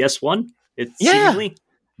on PS1. Seemingly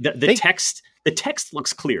the text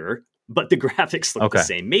looks clearer, but the graphics look the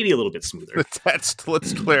same, maybe a little bit smoother. The text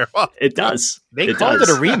looks clear. It does. They called it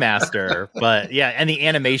a remaster, but and the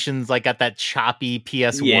animations got that choppy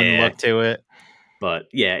PS1 look to it. But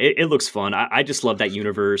it looks fun. I just love that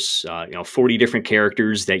universe. 40 different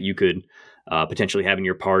characters that you could potentially have in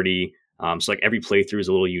your party. So every playthrough is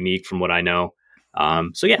a little unique from what I know.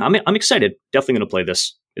 I'm excited. Definitely going to play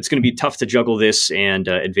this. It's going to be tough to juggle this and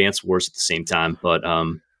Advance Wars at the same time, but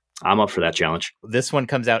I'm up for that challenge. This one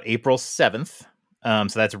comes out April 7th. So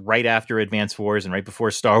that's right after Advance Wars and right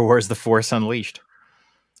before Star Wars: The Force Unleashed.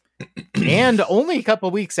 And only a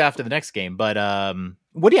couple weeks after the next game. But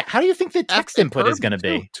how do you think the text input is going to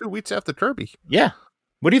be? 2 weeks after Kirby. Yeah.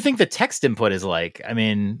 What do you think the text input is like? I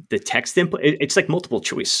mean, the text input, it's like multiple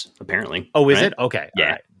choice, apparently. Oh, is it? Okay. Yeah.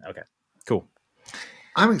 All right. Okay. Cool.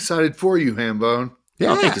 I'm excited for you, Hambone.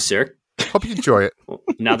 Yeah. Oh, thank you, sir. Hope you enjoy it. Well,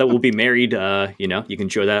 now that we'll be married, you can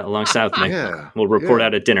enjoy that alongside with me. Yeah. We'll report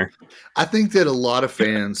out at dinner. I think that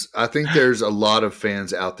there's a lot of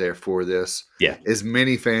fans out there for this. Yeah. As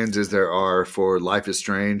many fans as there are for Life is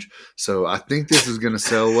Strange. So I think this is going to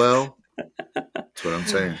sell well. That's what I'm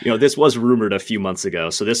saying. This was rumored a few months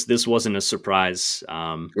ago, so this wasn't a surprise.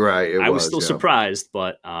 Right. I was still surprised,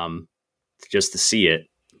 but just to see it.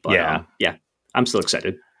 But, yeah, I'm still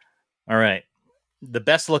excited. All right. The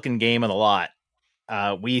best looking game of the lot.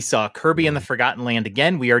 We saw Kirby and the Forgotten Land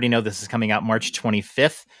again. We already know this is coming out March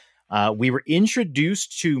 25th. We were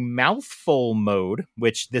introduced to Mouthful mode,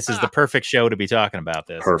 which this is the perfect show to be talking about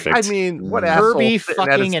this. Perfect. I mean, what Kirby asshole sitting at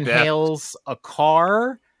fucking his desk? inhales a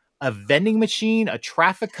car, a vending machine, a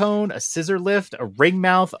traffic cone, a scissor lift, a ring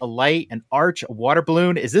mouth, a light, an arch, a water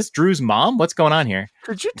balloon. Is this Drew's mom? What's going on here?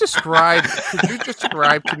 Could you describe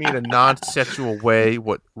to me in a non-sexual way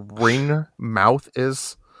what ring mouth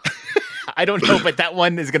is? I don't know, but that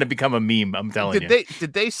one is going to become a meme. I'm telling you.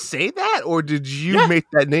 Did they say that, or did you make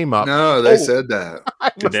that name up? No, they said that.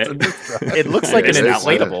 I Did must they? have missed that. It looks like an They said it.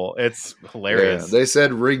 inflatable. It's hilarious. Yeah, they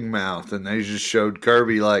said ring mouth, and they just showed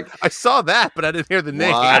Kirby like I saw that, but I didn't hear the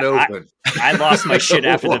name. wide open. I lost my shit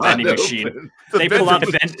after the vending Wide machine. open. They pull out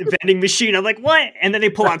the vending machine. I'm like, what? And then they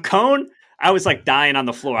pull out cone. I was like dying on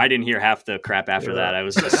the floor. I didn't hear half the crap after that. I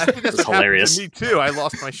was just, I think it that's was what happened hilarious. to me too. I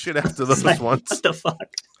lost my shit after those Like, ones. what the fuck?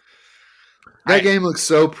 That game looks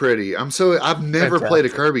so pretty. I've never Fantastic. played a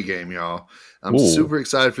Kirby game, y'all. I'm Ooh. super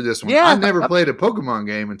excited for this one. Yeah. I never played a Pokemon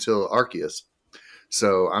game until Arceus.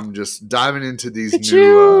 So I'm just diving into these Look at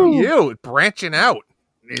new You branching out.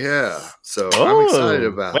 yeah. So Oh. I'm excited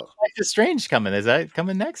about When Life is Strange coming? Is that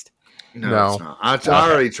coming next? No, it's not.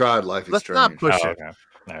 I already tried Life is Let's Strange. not push it. okay.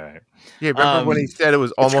 All right. Yeah, remember when he said it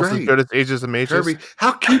was almost as great. good as Ages of Mages? Kirby,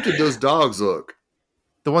 how cute did those dogs look?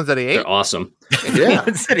 The ones that he ate? They're awesome. Yeah.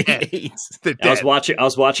 One that he hates. They're I was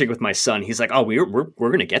dead. watching with my son. He's like, "Oh, we're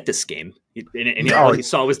gonna get this game," and Oh. all he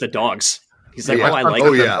saw was the dogs. He's like, Yeah. "Oh, I like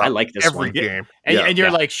Oh, them. yeah. I like this Every one." game. And, Yeah. and you're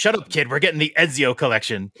Yeah. like, shut up, kid. We're getting the Ezio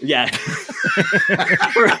collection. Yeah,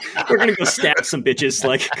 we're gonna go stab some bitches.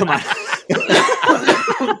 Like, come on.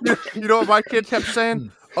 You know what my kid kept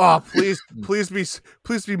saying? Oh, please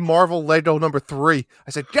be Marvel Lego number 3.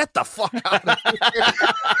 I said, get the fuck out of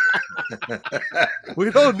here. We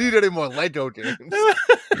don't need any more Lego games.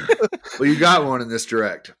 Well, you got one in this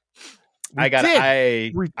direct. I got did.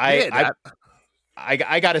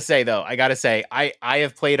 I gotta say though, I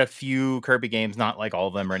have played a few Kirby games, not like all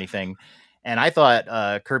of them or anything. And I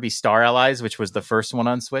thought Kirby Star Allies, which was the first one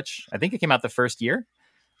on Switch, I think it came out the first year,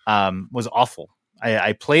 was awful.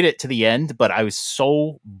 I played it to the end, but I was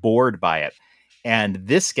so bored by it. And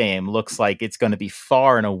this game looks like it's going to be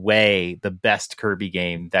far and away the best Kirby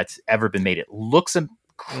game that's ever been made. It looks It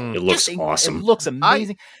looks awesome. It looks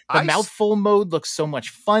amazing. The mouthful mode looks so much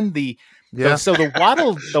fun. So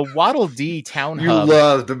the Waddle Dee Town You Hub.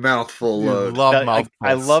 love the mouthful You load. love mouthfuls.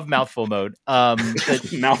 I love mouthful mode.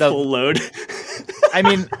 Mouthful load. I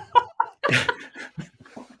mean,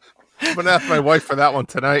 I'm going to ask my wife for that one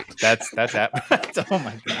tonight. that's that. Oh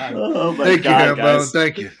my god. Oh my Thank you, god, Hambone. guys.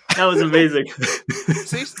 Thank you. That was amazing.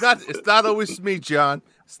 See, it's not always me, John.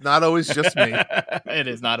 It's not always just me. It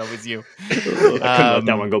is not always you. I couldn't let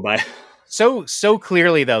that one go by. So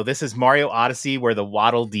clearly though, this is Mario Odyssey where the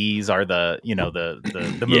Waddle Dees are the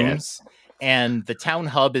Yeah. moons. And the town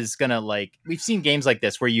hub is gonna we've seen games like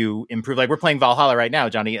this where you improve, like we're playing Valhalla right now,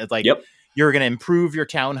 Johnny. It's like Yep. you're gonna improve your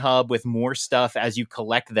town hub with more stuff as you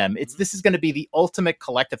collect them. This is gonna be the ultimate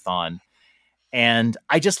collectathon. And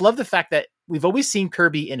I just love the fact that we've always seen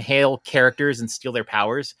Kirby inhale characters and steal their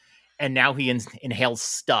powers, and now he inhales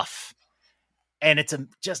stuff. And it's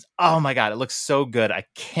just, oh my god, it looks so good. I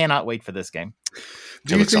cannot wait for this game.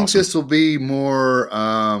 Do you looks think awesome. this will be more?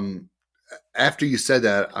 After you said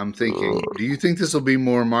that, I'm thinking. Do you think this will be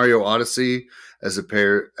more Mario Odyssey as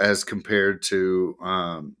compared to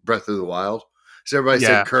Breath of the Wild? So everybody Yeah.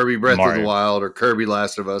 said Kirby Breath of Mario. the Wild or Kirby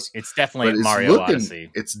Last of Us. It's definitely But it's Mario looking,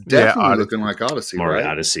 Odyssey. It's definitely Odyssey. looking like Odyssey, Mario right?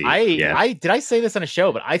 Odyssey. I did I say this on a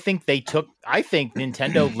show, but I think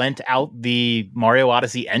Nintendo lent out the Mario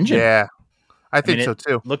Odyssey engine. Yeah, I think mean, so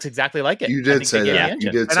too. Looks exactly like it. You I did think say they gave that. the You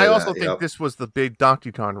engine. did And say I also that. think Yep. this was the big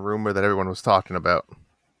Donkey Kong rumor that everyone was talking about.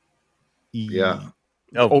 Yeah.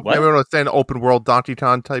 what? Everyone was saying open world Donkey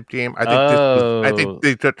Kong type game. I think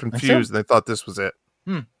they got confused and they thought this was it.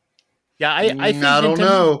 Yeah, I think I don't Nintendo-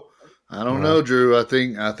 know. I don't know, Drew. I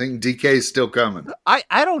think DK is still coming. I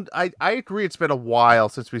agree. It's been a while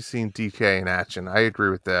since we've seen DK in action. I agree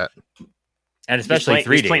with that. And especially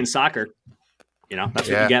 3D. He's playing soccer. That's what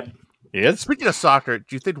you get. Yes. Speaking of soccer, do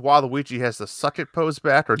you think Waluigi has the suck it pose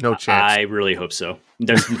back or no chance? I really hope so.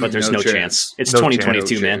 There's no chance. It's No 2022,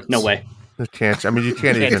 chance. man. No way. No chance. I mean, you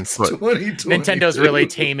can't even put. 2022. Nintendo's really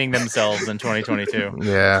taming themselves in 2022.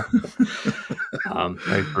 Yeah,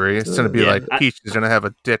 I agree. It's gonna be like Peach is gonna have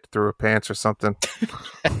a dick through her pants or something.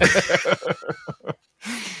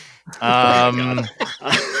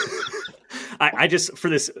 I just for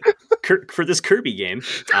this Kirby game,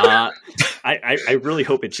 I really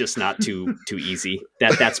hope it's just not too easy.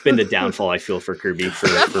 That's been the downfall I feel for Kirby for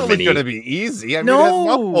many. Going to be easy. I mean, No. it's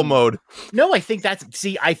multiple mode. No, I think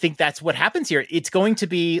that's what happens here. It's going to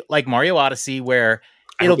be like Mario Odyssey, where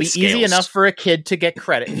it'll be easy enough for a kid to get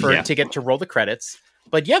credit to roll the credits.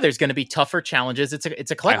 But yeah, there's going to be tougher challenges. It's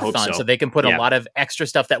a collectathon, so they can put a lot of extra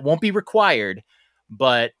stuff that won't be required.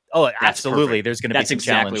 But absolutely, perfect. there's going to be some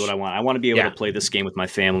exactly challenge. what I want. I want to be able to play this game with my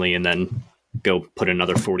family and then go put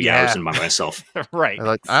another 40 hours in by myself. Right.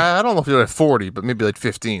 I don't know if you're at 40, but maybe like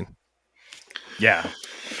 15. Yeah.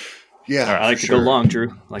 Yeah. All right, I like to go long,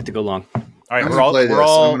 Drew. I like to go long. All right, I'm we're gonna all play this. we're I'm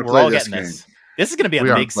all gonna we're play all this getting game. this. This is going to be a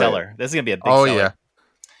We are big playing it. seller. This is going to be a big Oh seller.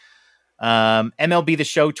 yeah. MLB The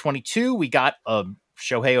Show 22. We got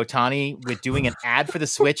Shohei Ohtani with doing an ad for the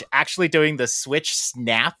Switch, actually doing the Switch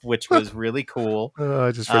Snap, which was really cool. I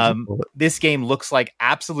just read you pull it. This game looks like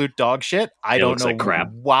absolute dog shit. I don't looks know like crap.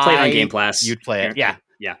 why Play it on Game Pass. you'd play it. Yeah.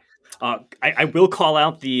 I will call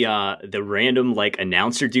out the random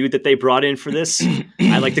announcer dude that they brought in for this.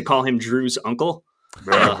 I like to call him Drew's uncle.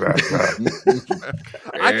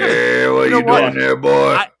 Hey, what you doing there,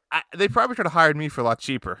 boy? They probably could have hired me for a lot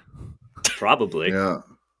cheaper. Probably. Yeah.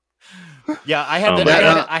 Yeah, I had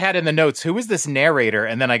I had in the notes, who is this narrator?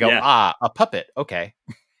 And then I go, a puppet. Okay.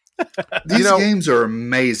 These games are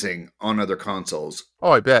amazing on other consoles,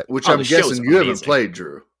 Oh, I bet. which Oh, I'm the show's guessing you haven't amazing. played,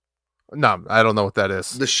 Drew. No, I don't know what that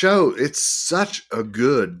is. The show, it's such a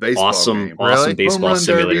good baseball Awesome game. Really? awesome baseball Home Run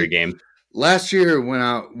simulator Derby. game. Last year when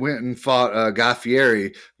I went and fought Guy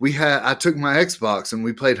Fieri, I took my Xbox and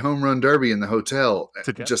we played Home Run Derby in the hotel.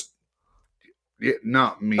 Together? Just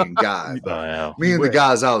not me and Guy, but Wow. me and the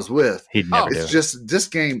guys I was with. He'd never do It's it. just this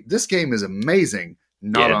game is amazing.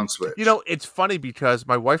 Not Yeah. on Switch. It's funny because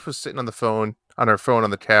my wife was sitting on her phone on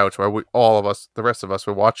the couch while the rest of us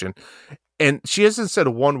were watching. And she hasn't said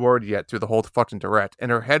one word yet through the whole fucking direct. And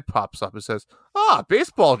her head pops up and says,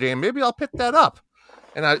 baseball game. Maybe I'll pick that up.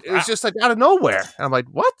 And it was just out of nowhere. And I'm like,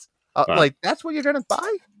 what? That's what you're going to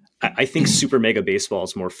buy? I think Super Mega Baseball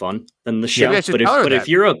is more fun than the show. Maybe I should But tell her if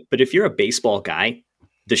that. you're a baseball guy,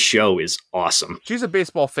 the show is awesome. She's a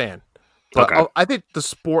baseball fan. But Okay. I think the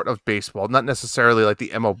sport of baseball, not necessarily like the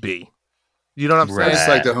MLB. You know what I'm saying? It's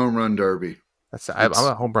like the Home Run Derby. I'm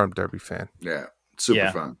a home run derby fan. Yeah. Super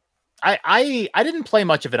Yeah. fun. I didn't play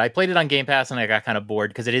much of it. I played it on Game Pass and I got kind of bored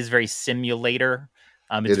because it is very simulator.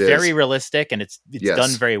 It's It is. very realistic and it's Yes.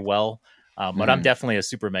 done very well. But I'm Mhm. definitely a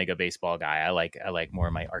Super Mega Baseball guy. I like more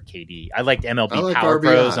of my arcadey. I liked MLB I like Power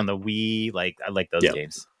RBI. Pros on the Wii. I like those Yeah.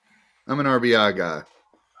 games. I'm an RBI guy.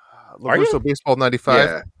 LaRusso Baseball 95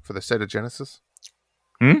 Yeah. for the Sega Genesis.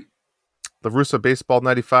 Hmm? LaRusso Baseball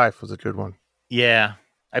 95 was a good one. Yeah.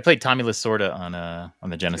 I played Tommy Lasorda on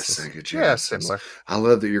the Genesis. Sega Yeah, Genesis. similar. I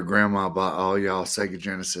love that your grandma bought all y'all Sega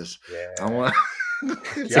Genesis. I want.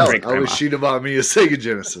 It's a great I wish grandma. she'd have bought me a Sega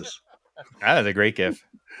Genesis. That was a great gift.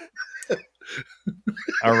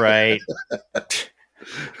 All right.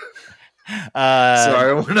 Sorry,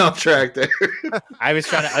 I went off track there. I was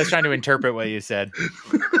trying to interpret what you said.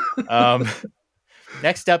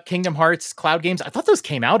 Next up, Kingdom Hearts Cloud Games. I thought those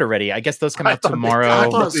came out already. I guess those come out I tomorrow.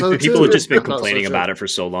 thought so, People too. have just been I thought so, complaining too. about it for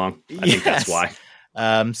so long. I think that's Yes.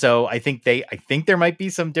 why. So I think there might be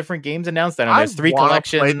some different games announced. I don't know. There's 3 wanna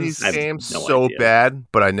collections. play these I have games no so idea. bad,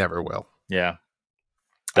 but I never will. Yeah.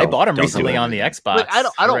 Don't- I bought them don't do recently it. on the Xbox. Like, I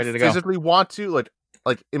They're don't ready to go. physically want to.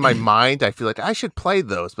 Like in my mind, I feel like I should play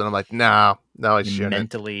those, but I'm like, no, I shouldn't.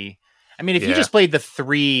 Mentally. I mean, if you Yeah. just played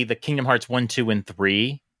the Kingdom Hearts 1, 2, and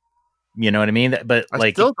 3, you know what I mean? But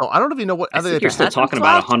I don't even know what. I are they think you're like a still hack talking and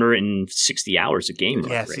about slash? 160 hours of game.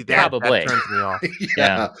 Yeah, right see, there. that Probably. turns me off.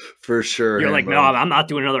 Yeah, for sure. You're like, no, Hambo. I'm not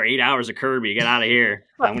doing another 8 hours of Kirby. Get out of here.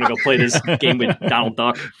 I'm going to go play this game with Donald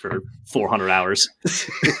Duck for 400 hours.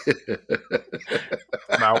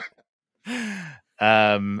 I'm out.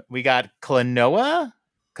 We got Klonoa.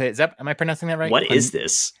 Am I pronouncing that right? What is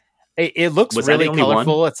this? It looks Was that the really only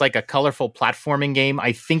colorful. one? It's like a colorful platforming game.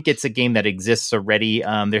 I think it's a game that exists already.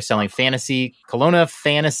 They're selling Kelowna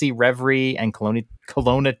Fantasy Reverie, and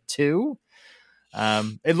Kelowna 2.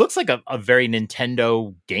 It looks like a very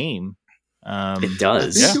Nintendo game. It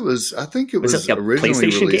does. I think it was Was it like a originally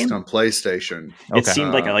PlayStation released game? on PlayStation. It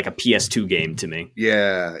seemed like a PS2 game to me.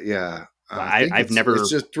 Yeah. I've never It's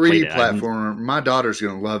just 3D played it. platformer. My daughter's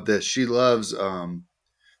gonna love this. She loves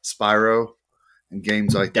Spyro and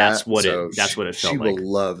games like That's that. what so it felt she like. will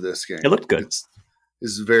love this game. It looked good.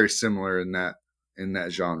 It's very similar in that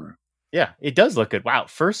genre. Yeah, it does look good. Wow.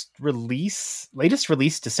 Latest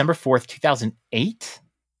release, December 4th, 2008.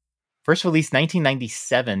 First release,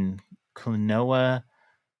 1997. Klonoa.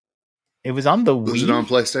 It was on the Wii. Was it on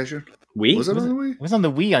PlayStation? Wii? Was it on the Wii? It was on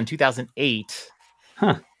the Wii on 2008.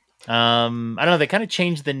 Huh. I don't know. They kind of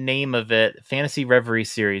changed the name of it. Fantasy Reverie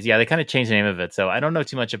series. Yeah, they kind of changed the name of it. So I don't know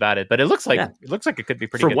too much about it, but it looks like it could be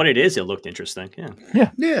pretty good. For what it is, it looked interesting.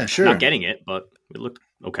 Yeah. Yeah, sure. Not getting it, but it looked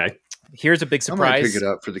okay. Here's a big I might surprise. pick it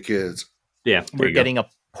up for the kids. Yeah. We're getting a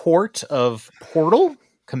port of Portal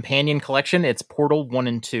Companion Collection. It's Portal 1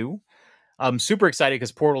 and 2. I'm super excited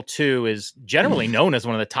because Portal 2 is generally known as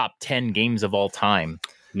one of the top 10 games of all time.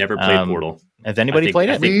 Never played Portal. Has anybody played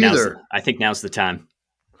it? Me either. I think now's the time.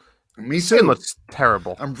 Me It too. looks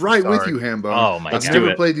terrible. I'm right with Sorry. you, Hambone. Oh, my I've God. never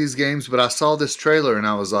Do it. played these games, but I saw this trailer and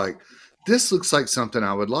I was like, this looks like something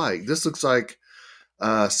I would like. This looks like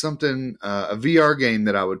a VR game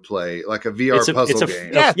that I would play, like a VR puzzle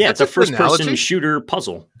game. It's a that's a good first-person analogy. shooter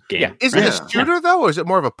puzzle game. Yeah. Is Right. it a shooter though, or is it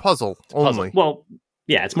more of a puzzle only? Well,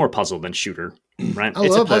 yeah, it's more puzzle than shooter, right? I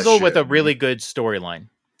It's a love that puzzle with shit, a really good storyline.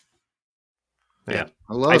 Yeah.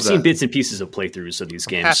 I love I've that. seen bits and pieces of playthroughs of these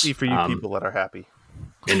games. Happy for you people that are happy.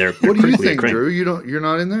 And they're What do you critically think, acclaimed. Drew? You're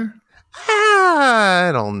not in there? I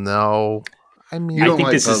don't know. I mean, You I don't think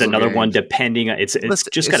like this is puzzle another one. games. Depending, it's Listen,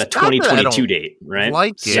 just got a it's not that I 2022 don't date, right?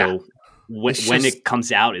 like it. So when It's just- it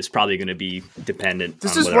comes out is probably going to be dependent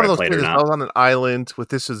this on is whether one of I those play it things. or I not. was on an island with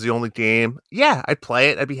this as the only game. Yeah, I'd play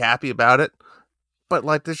it. I'd be happy about it. But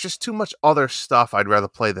like, there's just too much other stuff I'd rather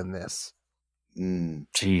play than this.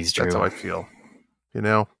 Jeez, Drew. That's how I feel. You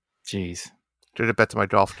know, Jeez. trade it bet to my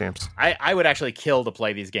golf games. I would actually kill to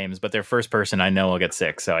play these games, but they're first person. I know I'll get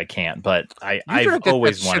sick, so I can't. But You I've gotta get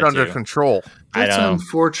always that wanted shit under to. control. I That's know.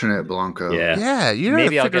 unfortunate, Blanco. Yeah. Yeah, you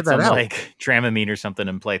Maybe I'll figure get some that out. like Dramamine or something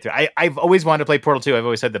and play through. I've always wanted to play Portal 2. I've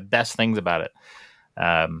always said the best things about it.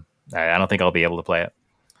 I don't think I'll be able to play it.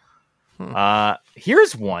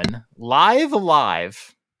 Here's one. Live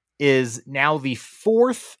Alive is now the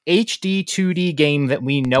fourth HD 2D game that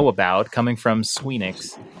we know about coming from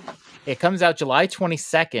Squeenix. It comes out July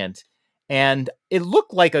 22nd, and it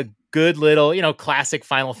looked like a good little, classic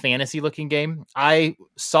Final Fantasy looking game. I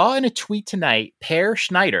saw in a tweet tonight, Per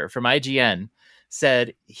Schneider from IGN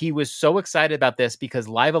said he was so excited about this because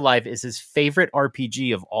Live Alive is his favorite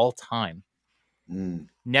RPG of all time.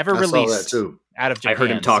 Never I released saw that too. out of Japan. I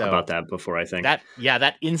heard him talk so about that before. I think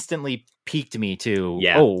that instantly piqued me to.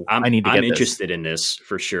 Yeah, Oh, I need to get I'm this. interested in this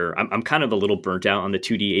for sure. I'm kind of a little burnt out on the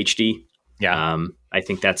 2D HD. Yeah. I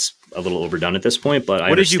think that's a little overdone at this point. But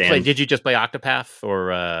What did you understand. play? Did you just play Octopath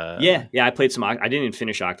or? Yeah, I played some. I didn't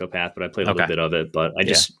finish Octopath, but I played a little Okay. bit of it. But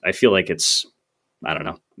I feel like it's, I don't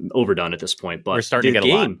know, overdone at this point. But We're starting to the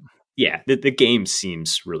get a lot. game, yeah, the game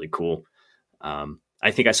seems really cool. I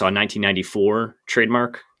think I saw a 1994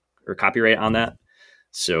 trademark or copyright on that.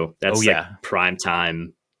 So that's prime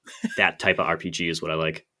time. That type of RPG is what I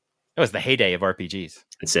like. It was the heyday of RPGs.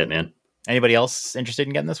 That's it, man. Anybody else interested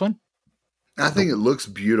in getting this one? I think it looks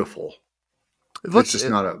beautiful. It's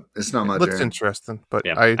not my looks jam. interesting, but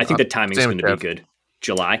Yeah, I think the timing's same going to with be good.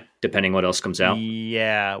 July, depending what else comes out.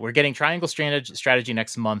 Yeah, we're getting Triangle Strategy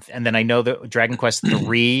next month, and then I know that Dragon Quest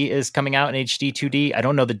 3 is coming out in HD 2D. I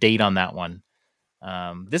don't know the date on that one.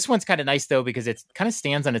 This one's kind of nice though because it kind of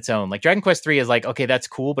stands on its own. Like Dragon Quest 3 is like, okay, that's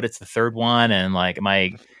cool, but it's the third one, and like, do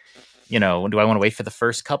I want to wait for the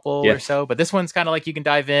first couple or so? But this one's kind of like you can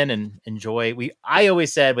dive in and enjoy. I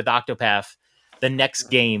always said with Octopath, the next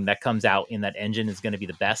game that comes out in that engine is going to be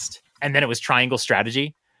the best, and then it was Triangle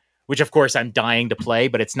Strategy, which of course I'm dying to play,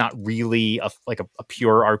 but it's not really a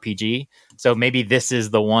pure RPG. So maybe this is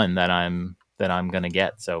the one that I'm going to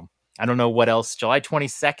get. So I don't know what else. July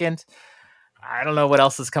 22nd. I don't know what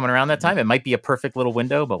else is coming around that time. It might be a perfect little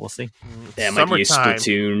window, but we'll see. Yeah, it might be a Summertime.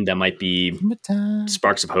 Splatoon. That might be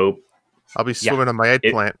Sparks of Hope. I'll be swimming on my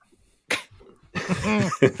eggplant.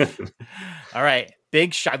 All right.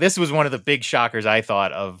 Big shock. This was one of the big shockers I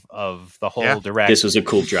thought of the whole direct. This was a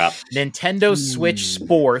cool drop. Nintendo Switch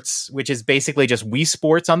Sports, which is basically just Wii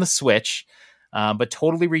Sports on the Switch, but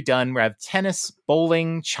totally redone. We have tennis,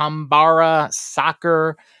 bowling, chambara,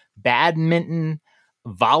 soccer, badminton,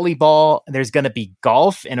 volleyball. There's going to be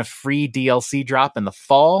golf and a free DLC drop in the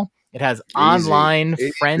fall. It has online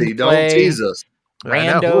friend play. Don't tease us.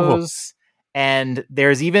 Randos, and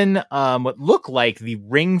there's even what look like the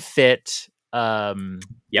Ring Fit.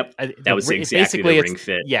 Yep, that was exactly the Ring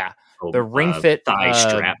Fit. Yeah, the Ring Fit thigh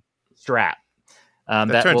strap.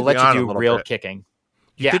 That will let you do real kicking.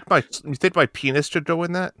 You think my penis should go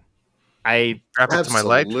in that? I wrap it to my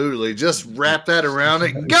leg. Absolutely, just wrap that around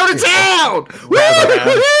it. Go to town.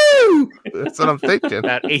 That's what I'm thinking.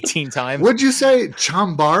 About 18 times. What'd you say,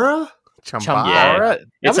 Chambara? Chambara. Yeah.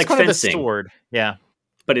 It's like kind fencing. Of the sword. Yeah,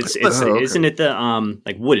 but it's isn't it the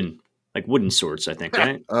like wooden swords? I think,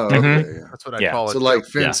 right? Oh, okay. Yeah. That's what I call it. So like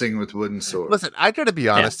fencing with wooden swords. Listen, I gotta be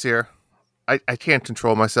honest here. I can't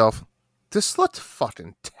control myself. This looks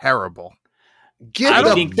fucking terrible. Get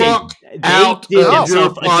the fuck out they did of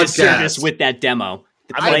your themselves a disservice with that demo.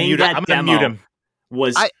 I'm gonna mute him.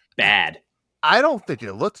 Was bad. I don't think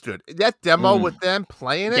it looks good. That demo with them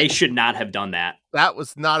playing it, they should not have done that. That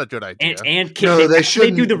was not a good idea. They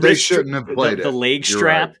shouldn't. They shouldn't have played the leg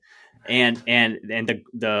strap, right. and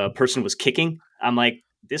the person was kicking. I'm like,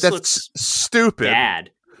 this looks stupid, bad.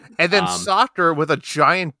 And then soccer with a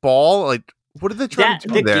giant ball, like. What did they try to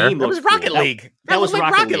do there? That was Rocket League. That was like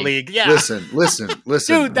Rocket League. Yeah. Listen.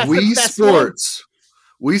 Dude, that's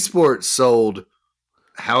Wii Sports sold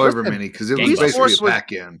however many because it was basically a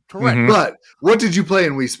back end. Correct. Mm-hmm. But what did you play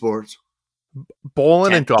in Wii Sports?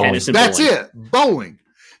 Bowling and golf. That's it. Bowling.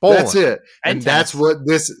 That's it. And that's what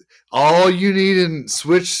this. All you need in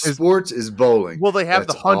Switch Sports is bowling. Will they have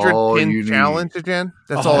the 100-pin challenge again?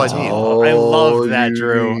 That's all I need. I love that,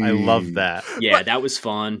 Drew. I love that. Yeah, that was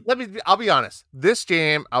fun. I'll be honest. This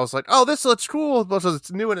game, I was like, oh, this looks cool because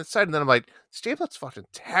it's new and exciting. And then I'm like, this game looks fucking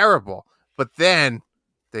terrible. But then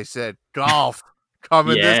they said golf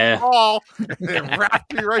coming this fall. And it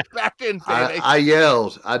wrapped me right back in, baby. I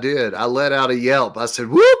yelled. I did. I let out a yelp. I said,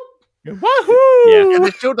 whoop. Woohoo! Yeah, and they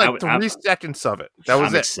showed like 3 seconds of it.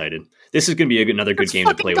 I'm excited. This is going to be another good game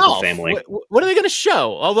to play with the family. What are they going to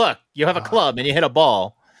show? Oh, look, you have a club and you hit a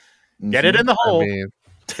ball. Get it in the hole. I mean,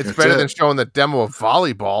 it's better than showing the demo of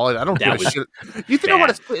volleyball. I don't give a shit. You think I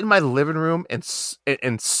want to sit in my living room and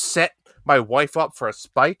set my wife up for a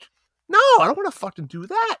spike? No, I don't want to fucking do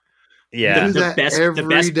that. Yeah, the best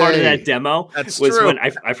part of that demo was when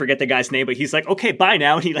I forget the guy's name, but he's like, "Okay, bye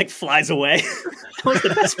now," and he like flies away. That was the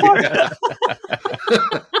best part.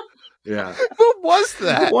 Yeah, what was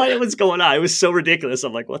that? What was going on? It was so ridiculous.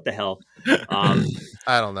 I'm like, "What the hell?"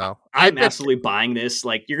 I don't know. I'm absolutely buying this.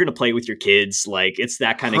 Like, you're gonna play with your kids. Like, it's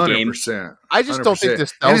that kind of 100%, game. I just don't think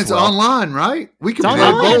this. And it's online, right? We can play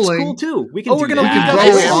bowling. bowling. That's cool too. We can. We're gonna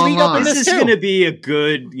bowl. This is gonna be a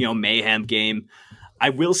good, mayhem game. I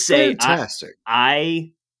will say, fantastic. I'm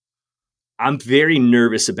very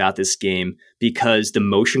nervous about this game because the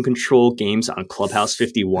motion control games on Clubhouse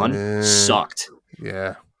 51 sucked.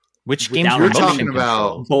 Yeah. Which games you're talking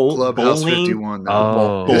about? Clubhouse 51.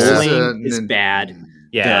 Bowling is bad.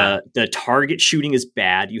 Yeah. The target shooting is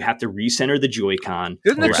bad. You have to recenter the Joy-Con.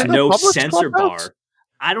 There's no sensor bar.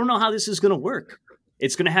 I don't know how this is going to work.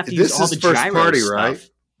 It's going to have to use all the gyro party, stuff. Right?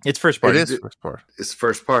 It's first party. It is first party. It's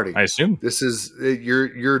first party. I assume. This is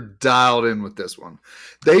you're dialed in with this one.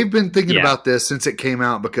 They've been thinking about this since it came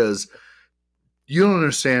out because you don't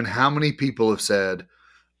understand how many people have said,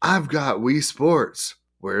 "I've got Wii Sports.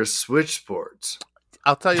 Where's Switch Sports?"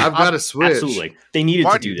 I'll tell you, I've got a Switch. Absolutely, they needed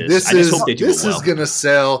to do this. I just hope they do this it well. is going to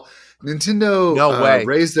sell. Nintendo no way.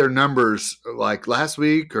 Raised their numbers like last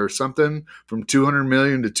week or something from 200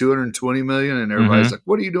 million to 220 million, and everybody's like,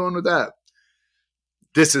 "What are you doing with that?"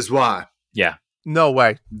 This is why. Yeah. No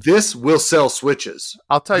way. This will sell Switches.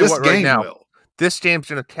 I'll tell you what right now. Will. This game's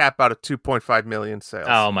going to cap out at 2.5 million sales.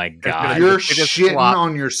 Oh my god! You're shitting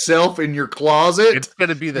on yourself in your closet. It's going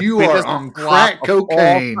to be the you biggest are on crack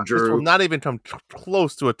cocaine, Drew. This will not even come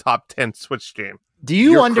close to a top 10 Switch game. Do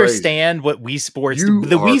you understand what Wii Sports?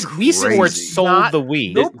 Wii Sports sold the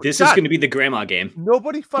Wii. This is going to be the grandma game.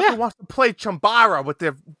 Nobody fucking wants to play Chambara with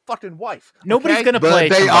their fucking wife. Nobody's going to play.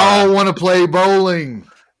 But they all want to play bowling.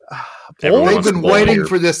 They've been waiting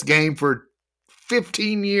for this game for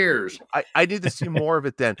 15 years. I need to see more of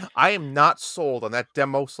it then. I am not sold on that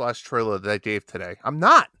demo / trailer that I gave today. I'm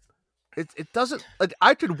not. It doesn't.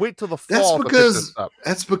 I could wait till the fall.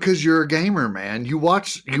 That's because you're a gamer, man. You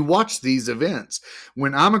watch these events.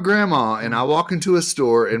 When I'm a grandma and I walk into a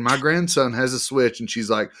store and my grandson has a Switch and she's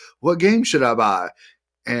like, "What game should I buy?"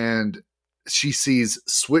 and she sees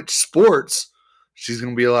Switch Sports, she's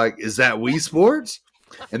gonna be like, "Is that Wii Sports?"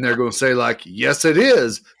 and they're going to say like, "Yes, it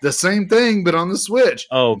is the same thing, but on the Switch."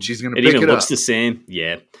 Oh, and she's going to It pick even it looks up. the same.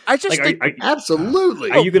 Yeah. I just Like, think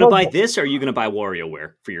Absolutely. are you going to buy this, or are you going to buy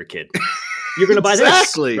WarioWare for your kid? You're going to buy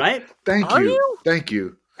Exactly. this, right? Thank Are you. you? Thank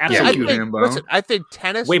you. Absolutely. Thank you, Hambone. listen, I think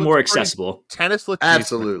tennis Way looks more pretty- accessible. Tennis looks decent.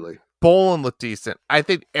 Absolutely. Bowling looked decent. I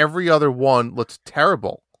think every other one looks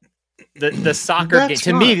terrible. the soccer game That's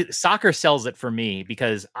to me, soccer sells it for me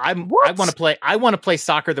because I want to play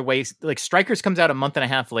soccer the way like Strikers comes out a month and a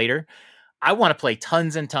half later. I want to play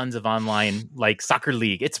tons and tons of online like soccer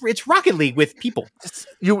league. It's Rocket League with people.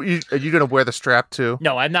 Are you gonna wear the strap too?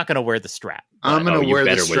 No, I'm not going to wear the strap. I'm going to you wear the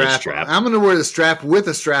better wear the strap. strap. I'm going to wear the strap with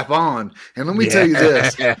a strap on. And let me tell you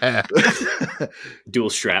this.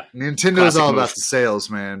 Dual strap. Nintendo's Classic all move. about the sales,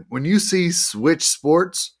 man. When you see Switch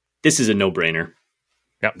Sports, This is a no-brainer.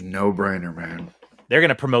 no brainer, man. They're going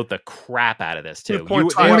to promote the crap out of this too. Good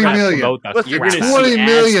point, They're 20 gonna million. promote the You're crap going to out of it. 20 see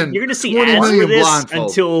million. ads. You're going to see 20 ads for million this blindfold.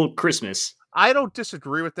 until Christmas. I don't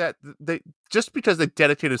disagree with that. They just because they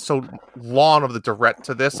dedicated so long of the direct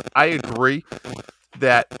to this, I agree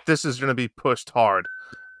that this is going to be pushed hard.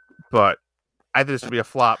 But I think this will be a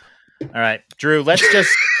flop. All right, Drew, let's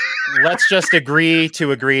just agree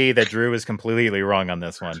that Drew is completely wrong on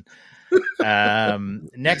this one.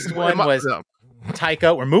 Next one was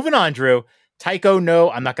Taiko. We're moving on, Drew. Taiko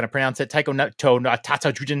no, I'm not going to pronounce it. Taiko no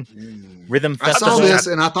Tatsujin Rhythm I Festival. saw this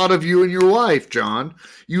and I thought of you and your wife, John.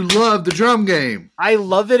 You love the drum game. I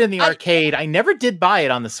love it in the arcade. I never did buy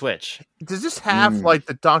it on the Switch. Does this have like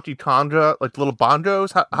the Donkey Konga, like little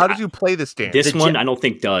banjos? How did you play this game? This one, I don't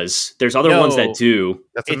think does. There's other ones that do.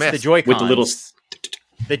 That's a It's myth. the Joy-Cons. With the little...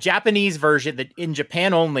 The Japanese version, that in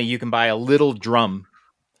Japan only, you can buy a little drum.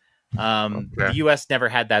 The US never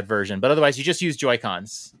had that version, but otherwise you just use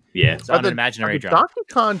Joy-Cons. Yeah. It's on an imaginary are the drum.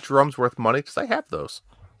 Donkey Kong drums worth money? Because I have those.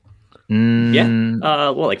 Yeah.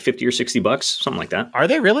 Well, like 50 or 60 bucks, something like that. Are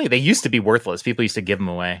they really? They used to be worthless. People used to give them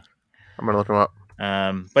away. I'm gonna look them up.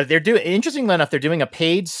 But they're doing, interestingly enough, they're doing a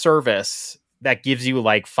paid service that gives you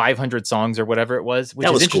like 500 songs or whatever it was, which That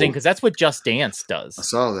is was interesting cool. because that's what Just Dance does. I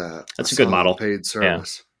saw that. That's I a good saw model. the Paid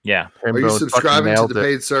service. Yeah, Are you subscribing to the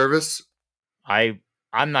paid service?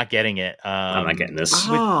 I'm not getting it. I'm not getting this.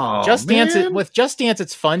 Oh, Just Dance, man. with Just Dance,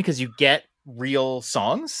 it's fun because you get real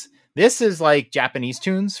songs. This is like Japanese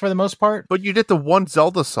tunes for the most part. But you did the one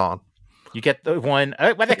Zelda song. You get the one.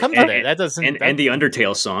 Well, that comes with it. That doesn't. And the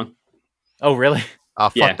Undertale song. Oh, really? Oh,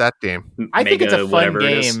 fuck Yeah. that game. I think it's a fun whatever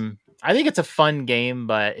it is. game. I think it's a fun game,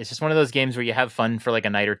 but it's just one of those games where you have fun for like a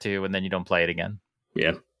night or two and then you don't play it again.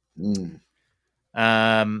 Yeah.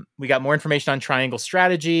 We got more information on Triangle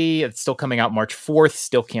Strategy. It's still coming out March 4th.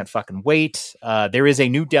 Still can't fucking wait. There is a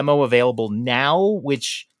new demo available now,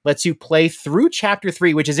 which lets you play through Chapter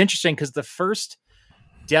 3, which is interesting because the first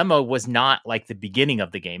demo was not like the beginning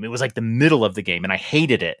of the game. It was like the middle of the game, and I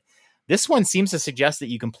hated it. This one seems to suggest that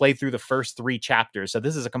you can play through the first 3 chapters. So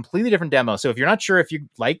this is a completely different demo. So if you're not sure if you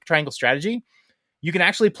like Triangle Strategy, you can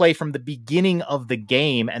actually play from the beginning of the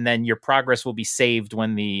game, and then your progress will be saved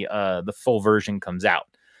when the full version comes out.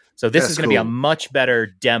 So this is going to be a much better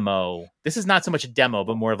demo. This is not so much a demo,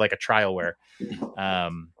 but more of like a trialware.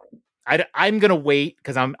 I'm going to wait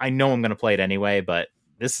because I know I'm going to play it anyway, but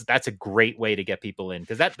that's a great way to get people in,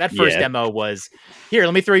 because that first demo was, here,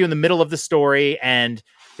 let me throw you in the middle of the story, and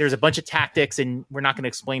there's a bunch of tactics, and we're not going to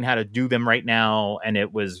explain how to do them right now, and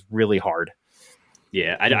it was really hard.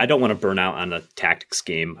 Yeah, I don't want to burn out on a tactics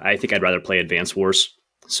game. I think I'd rather play Advance Wars.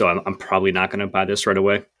 So I'm probably not going to buy this right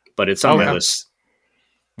away, but it's on my list.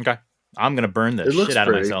 Okay. I'm going to burn the It looks shit out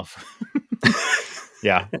of pretty. myself.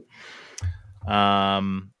 Yeah.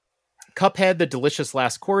 Cuphead, The Delicious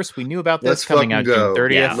Last Course. We knew about this Let's coming out fucking go. June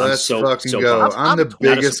 30th. Yeah. I'm Let's so fucking go. pumped. I'm the not a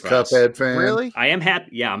biggest surprise. Cuphead fan. Really? I am happy.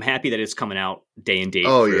 Yeah, I'm happy that it's coming out day and date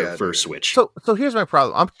for dude. Switch. So here's my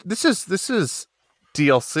problem. This is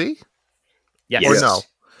DLC Yes. or no?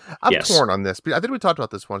 I'm Yes. torn on this. I think we talked about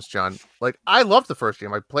this once, John. Like, I loved the first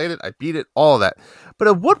game. I played it. I beat it. All of that. But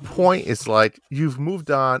at what point is like you've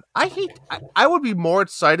moved on? I would be more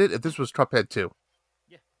excited if this was Cuphead 2.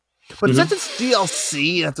 Yeah. But since it's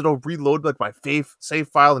DLC, I have to go reload like my save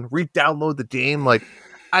file and re-download the game. Like,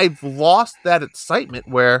 I've lost that excitement.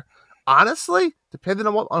 Where honestly, depending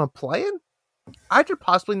on what I'm playing, I could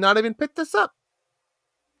possibly not even pick this up.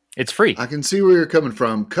 It's free. I can see where you're coming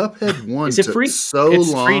from. Cuphead 1 Is it took free? so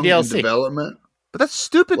It's long free in DLC. development. But that's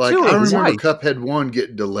stupid Like, too. I Why? remember Cuphead 1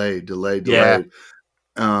 getting delayed. Yeah.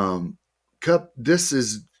 This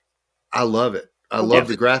is, I love it. I love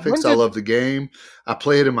the graphics. I love the game. I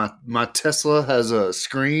play it in my Tesla has a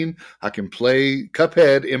screen. I can play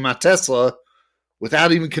Cuphead in my Tesla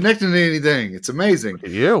without even connecting to anything. It's amazing.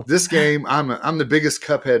 You. This game, I'm the biggest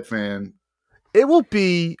Cuphead fan It will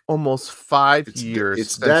be almost 5 It's years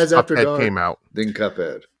since Dads After Cuphead Dark. came out. Then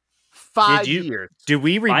Cuphead. 5 Did you- years. Do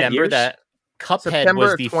we remember years? that Cuphead September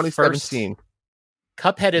was of the 2017.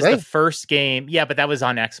 Cuphead is May. the first game. Yeah, but that was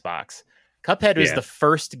on Xbox. Cuphead was Yeah. the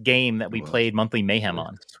first game that we Wow. played Monthly Mayhem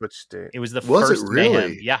on. Switch date. It was the Was it first really?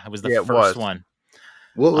 Mayhem. Yeah, it was the Yeah, it first was. one.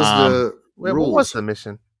 What was the Wait, rules? what was the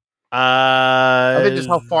mission? I I think just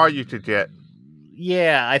how far you could get.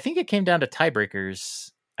 Yeah, I think it came down to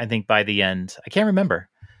tiebreakers. I think by the end, I can't remember.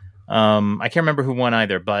 I can't remember who won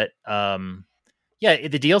either. But yeah,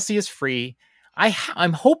 the DLC is free.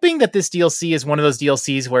 I'm hoping that this DLC is one of those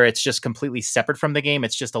DLCs where it's just completely separate from the game.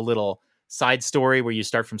 It's just a little side story where you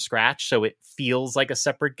start from scratch, so it feels like a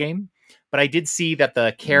separate game. But I did see that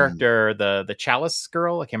the character, the Chalice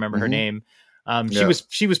girl, I can't remember her Mhm. name. Yeah.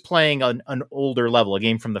 She was playing an older level, a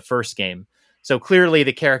game from the first game. So clearly,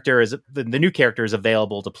 the character is the new character is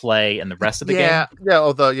available to play in the rest of the game. Yeah.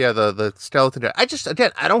 Oh, the skeleton.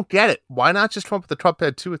 I don't get it. Why not just come up with the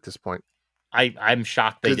Cuphead 2 at this point? I'm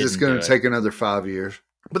shocked they Because didn't. it's going do to it. take another 5 years.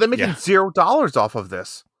 But they're making Yeah. $0 off of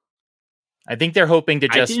this. I think they're hoping to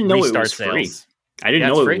I just didn't know it restart was free. sales. I didn't Yeah,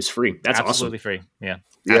 know it's it free. was free. That's Absolutely awesome. free. Yeah,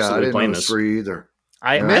 Yeah, Absolutely I didn't know playing it was this. free either.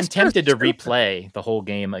 I'm That's tempted to stupid. replay the whole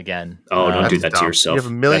game again. Oh, don't do That's that to dumb. yourself. You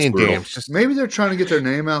have a million That's brutal. games. Just Maybe they're trying to get their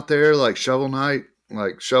name out there, like Shovel Knight.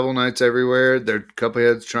 Like Shovel Knight's everywhere. Their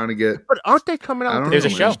Cuphead's trying to get. But aren't they coming I out don't with There's a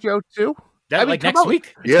know, show. this too? That, I mean, like come next on.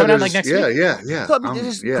 week. It's Yeah, coming out there's like next yeah, week. yeah. So, I mean,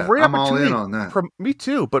 this is yeah, great I'm all opportunity. in on that. Me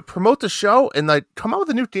too, but promote the show and like come out with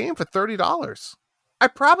a new game for $30.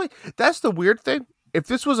 That's the weird thing. If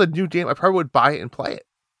this was a new game, I probably would buy it and play it.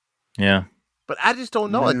 Yeah, But I just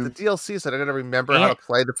don't know. Yeah. Like the DLCs that I gotta remember how to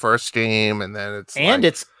play the first game, and then it's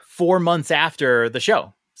it's 4 months after the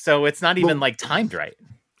show, so it's not even Well- like timed right.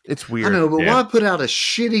 it's I weird. know, but Yeah. why put out a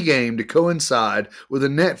shitty game to coincide with a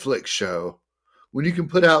Netflix show when you can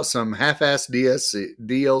put out some half-ass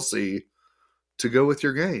DLC to go with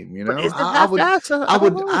your game? You know, But is it I would. half-assed? I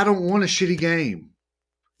would. don't know. I don't want a shitty game.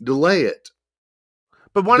 Delay it.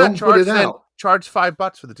 But why don't not put charge it then, out. charge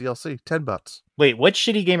 $5 for the DLC, $10? Wait, what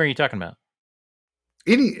shitty game are you talking about?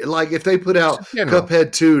 If they put out You know.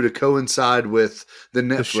 Cuphead 2 to coincide with the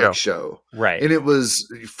Netflix show. show, Right. and it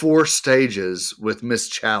was 4 stages with Miss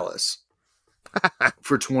Chalice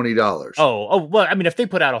for $20. Well, I mean, if they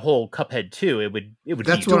put out a whole Cuphead 2, it would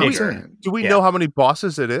That's be what I'm bigger. saying. Do we Yeah. know how many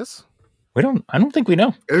bosses it is? I don't think we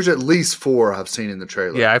know. There's at least 4 I've seen in the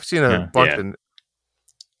trailer. Yeah, I've seen a Yeah. bunch. Yeah. And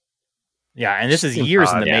Yeah, and this is Seems years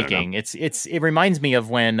in odd. the Yeah, I don't making. It reminds me of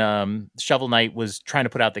when Shovel Knight was trying to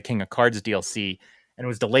put out the King of Cards DLC, and it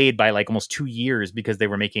was delayed by like almost 2 years because they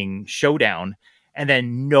were making Showdown, and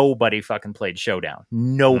then nobody fucking played Showdown.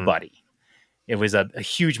 Nobody. It was a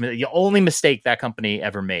huge, the only mistake that company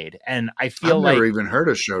ever made, and I feel I've like never even heard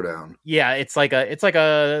of Showdown. yeah, it's like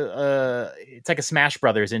a Smash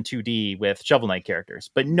Brothers in 2D with Shovel Knight characters,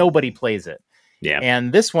 but nobody plays it. Yeah.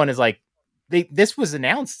 And this one is like this was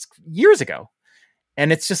announced years ago.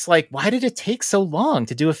 And it's just like, why did it take so long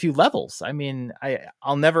to do a few levels? I mean,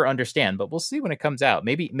 I'll never understand, but we'll see when it comes out.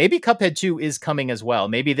 Maybe Cuphead 2 is coming as well.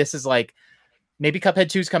 Maybe this is like maybe Cuphead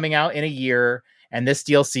 2 is coming out in a year and this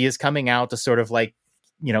DLC is coming out to sort of like,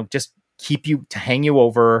 just to hang you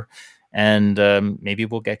over, and maybe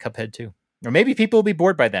we'll get Cuphead 2. Or maybe people will be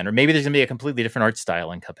bored by then, or maybe there's going to be a completely different art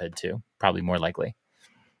style in Cuphead 2. Probably more likely.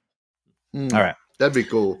 All right. That'd be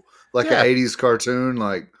cool. Like Yeah. an 80s cartoon,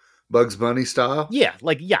 like Bugs Bunny style. Yeah,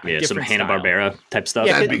 like Yeah, some different style. Hanna-Barbera type stuff.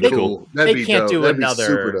 Yeah, That'd That'd be be cool. cool. That'd They be can't dope. do That'd be another-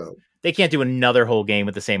 super dope. They can't do another whole game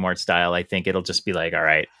with the same art style. I think it'll just be like, all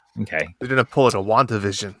right, okay. they're gonna pull it a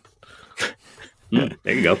WandaVision. There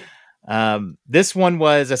you go. This one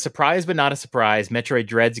was a surprise, but not a surprise. Metroid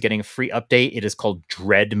Dread's getting a free update. It is called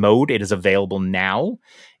Dread Mode. It is available now.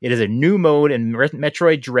 It is a new mode in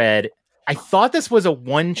Metroid Dread. I thought this was a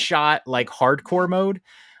one-shot, like hardcore mode,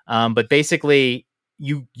 but basically,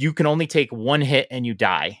 you can only take one hit and you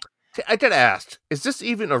die. I gotta ask: is this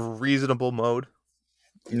even a reasonable mode?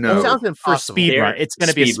 No. It sounds For impossible. speed run, it's going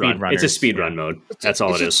to be a speed run. It's a speed run mode. That's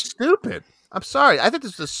all It's it just is. Stupid. I'm sorry. I think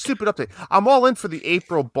this is a stupid update. I'm all in for the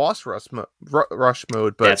April boss rush mode,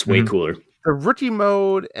 but That's way cooler. the rookie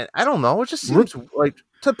mode, and I don't know. It just seems like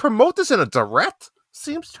to promote this in a direct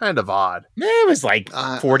seems kind of odd. It was like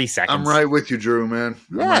 40 seconds. I'm right with you, Drew, man.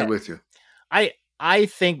 I'm Yeah. right with you. I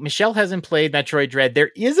think Michelle hasn't played Metroid Dread.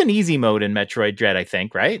 There is an easy mode in Metroid Dread, I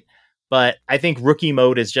think, right? But I think rookie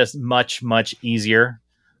mode is just much, much easier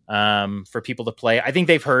for people to play. I think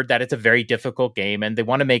they've heard that it's a very difficult game and they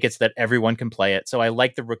want to make it so that everyone can play it. So I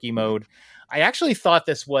like the rookie mode. I actually thought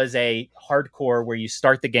this was a hardcore where you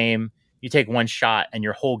start the game, you take one shot and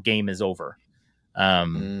your whole game is over.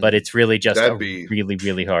 But it's really just really,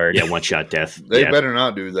 really hard. Yeah, one-shot death. They better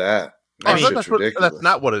not do that. That's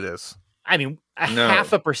not what it is. I mean,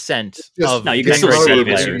 0.5% of you can still save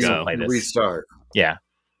as you go. Restart. Yeah.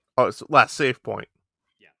 Oh, it's last save point.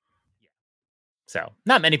 Yeah. So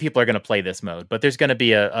not many people are going to play this mode, but there's going to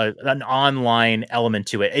be an online element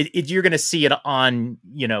to it. You're going to see it on,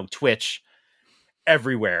 Twitch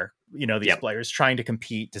everywhere. These players trying to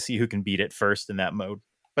compete to see who can beat it first in that mode.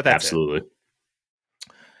 But that's absolutely.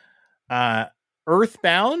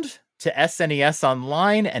 Earthbound to SNES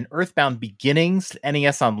Online and Earthbound Beginnings to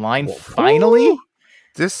NES Online. Finally.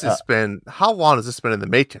 This has been, how long has this been in the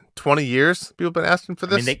making? 20 years? People have been asking for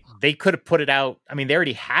this? I mean, they could have put it out. I mean, they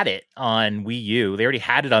already had it on Wii U. They already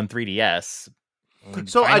had it on 3DS.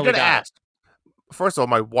 So I got to ask. First of all,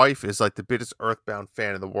 my wife is like the biggest Earthbound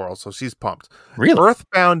fan in the world, so she's pumped. Really?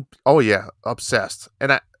 Earthbound, oh yeah, obsessed.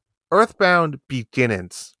 And Earthbound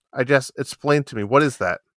Beginnings, I just explain to me, what is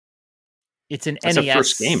that? It's an NES. It's a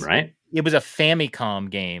first game, right? It was a Famicom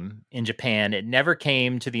game in Japan. It never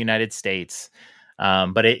came to the United States.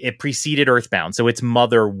 But it preceded Earthbound, so it's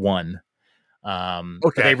Mother 1.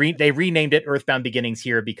 Okay. They renamed it Earthbound Beginnings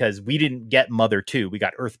here because we didn't get Mother 2. We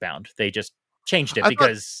got Earthbound. They just changed it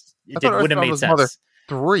because it wouldn't have made sense. Mother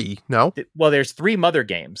 3, no? Well, there's 3 Mother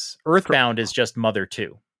games. Earthbound is just Mother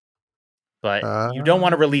 2. But you don't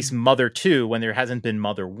want to release Mother 2 when there hasn't been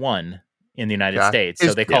Mother 1 in the United States,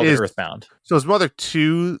 so they called it Earthbound. So is Mother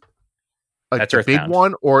 2 that's the Earthbound. Big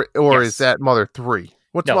one, or yes. Is that Mother 3?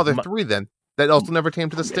 What's Mother 3 then? That also never came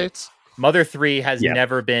to the States? Mother 3 has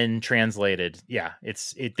never been translated. Yeah,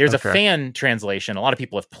 there's a fan translation. A lot of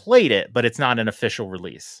people have played it, but it's not an official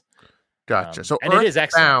release. Gotcha. So and it is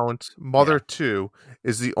excellent. Mother 2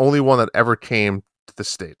 is the only one that ever came to the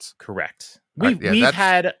States. Correct.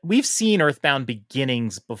 We've seen Earthbound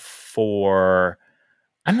Beginnings before.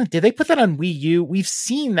 I don't know, did they put that on Wii U? We've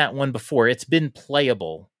seen that one before. It's been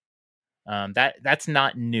playable. That's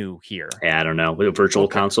not new here. Yeah, I don't know. With a virtual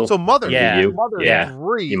console. So Mother 3 is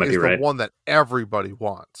the one that everybody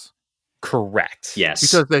wants. Correct. Yes.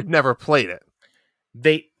 Because they've never played it.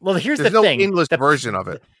 Here's There's the thing. English version of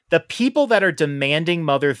it. The people that are demanding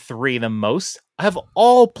Mother 3 the most have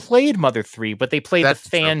all played Mother 3, but they played the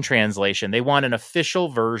fan translation. They want an official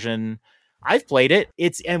version. I've played it.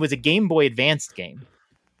 It was a Game Boy Advanced game.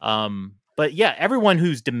 But yeah, everyone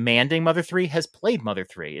who's demanding Mother 3 has played Mother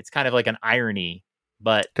 3. It's kind of like an irony,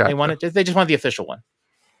 but they just want the official one.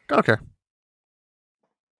 Okay.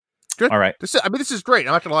 Good. All right. This is great.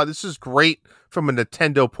 I'm not gonna lie. This is great from a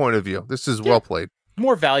Nintendo point of view. This is well played.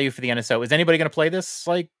 More value for the NSO. Is anybody going to play this?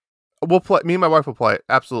 We'll play. Me and my wife will play it.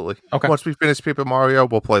 Absolutely. Okay. Once we finish Paper Mario,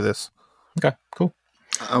 we'll play this. Okay. Cool.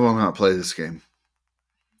 I will not play this game.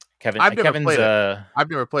 I've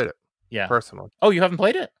never played it. Yeah. Personally. Oh, you haven't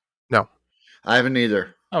played it? No. I haven't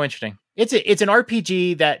either. Oh, interesting. It's an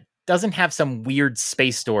RPG that doesn't have some weird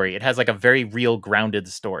space story. It has a very real grounded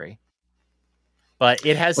story. But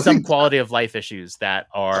it has some quality of life issues that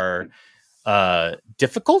are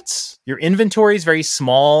difficult. Your inventory is very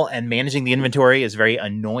small and managing the inventory is very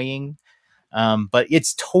annoying. But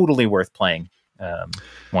it's totally worth playing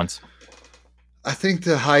once. I think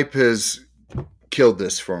the hype has killed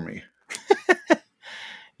this for me.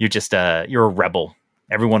 You're just you're a rebel.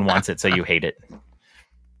 Everyone wants it, so you hate it.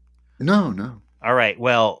 No. All right.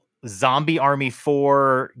 Well, Zombie Army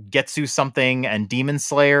 4, Getsu Something, and Demon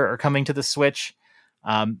Slayer are coming to the Switch.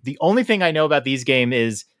 The only thing I know about these games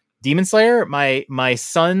is Demon Slayer, my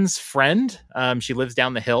son's friend, she lives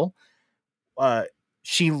down the hill.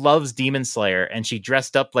 She loves Demon Slayer, and she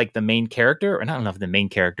dressed up like the main character. And I don't know if the main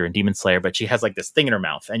character in Demon Slayer, but she has this thing in her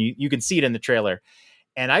mouth, and you can see it in the trailer.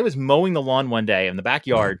 And I was mowing the lawn one day in the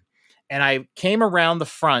backyard, and I came around the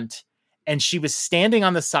front, and she was standing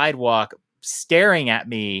on the sidewalk staring at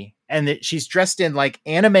me, and she's dressed in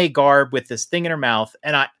anime garb with this thing in her mouth.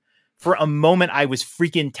 And for a moment, I was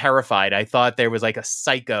freaking terrified. I thought there was a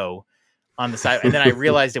psycho on the side, and then I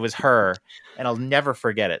realized it was her, and I'll never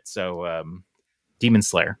forget it. So, Demon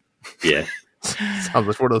Slayer. Yeah. Sounds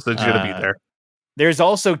like one of those things going to be there. There's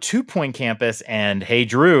also 2 Point Campus, and hey,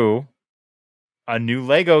 Drew, a new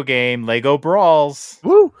Lego game, Lego Brawls.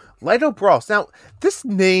 Woo! Lego Brawls. Now, this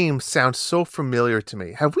name sounds so familiar to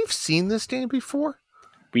me. Have we seen this game before?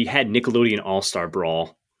 We had Nickelodeon All-Star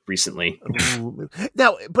Brawl recently.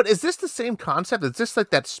 Now, but is this the same concept? Is this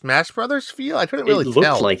that Smash Brothers feel? I couldn't really tell. It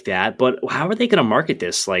looked like that, but how are they going to market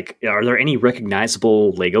this? Are there any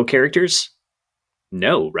recognizable Lego characters?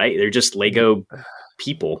 No, right? They're just Lego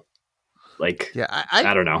people. I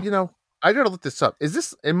don't know. I gotta look this up.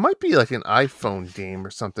 It might be an iPhone game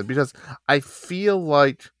or something, because I feel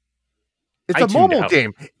like It's I a tuned mobile out.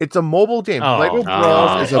 game. It's a mobile game. Oh. Lego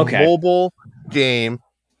Brawls is a Okay. mobile game.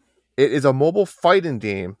 It is a mobile fighting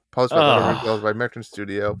game published by Oh. Lego by American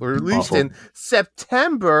Studio. Released Awful. in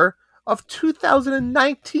September of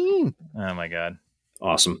 2019. Oh my god.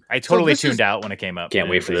 Awesome. I totally this is- tuned out when it came up. Can't I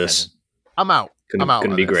wait didn't for pay this. I'm out. Gonna, I'm out.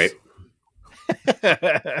 gonna on be this. great.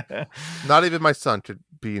 attention. Not even my son could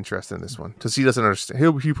be interested in this one because he doesn't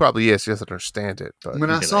understand. He probably is. He doesn't understand it. But When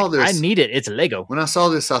I Be saw like, this, I need it. It's Lego. when I saw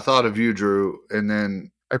this, I thought of you, Drew. And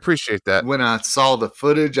then I appreciate that. when I saw the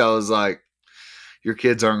footage, I was like, "Your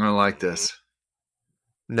kids aren't going to like this."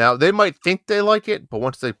 Now they might think they like it, but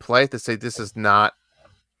once they play it, they say this is not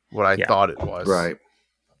what I Yeah. thought it was. Right?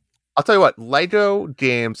 I'll tell you what. Lego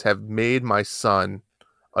games have made my son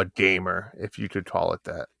a gamer, if you could call it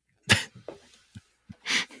that.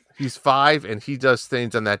 He's 5 and he does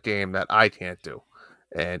things on that game that I can't do,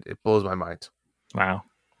 and it blows my mind. Wow.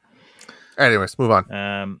 Anyways, move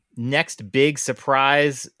on. Next big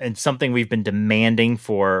surprise and something we've been demanding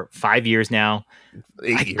for 5 years now.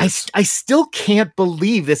 8 years. I still can't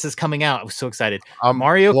believe this is coming out. I was so excited. I'm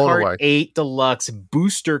Mario blown Kart away. 8 Deluxe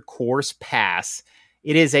Booster Course Pass.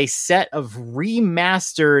 It is a set of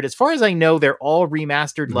remastered, as far as I know, they're all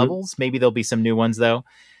remastered Mhm. levels. Maybe there'll be some new ones though.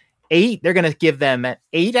 8, they're going to give them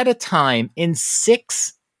 8 at a time in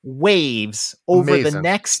 6 waves over the Amazing.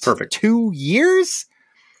 next Perfect. 2 years.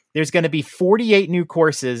 There's going to be 48 new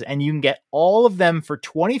courses, and you can get all of them for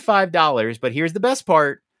 $25. But here's the best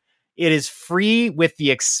part. It is free with the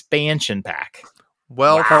expansion pack.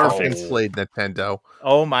 Well Wow. fucking played, Nintendo.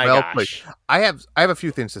 Oh my Well gosh. I have a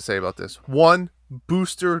few things to say about this. One,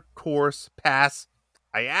 Booster Course Pass.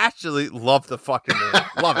 I actually love the fucking name.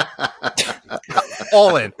 Love it.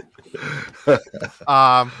 All in.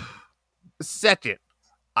 Second,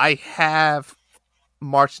 I have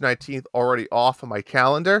March 19th already off of my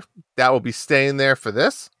calendar. That will be staying there for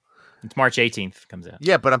this. It's March 18th comes out.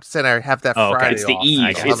 Yeah, but I'm saying I have that Oh, okay. Friday It's the off. eve.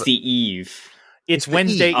 I got It's it. the eve It's the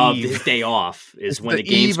Wednesday of Eve. his day off is It's when the the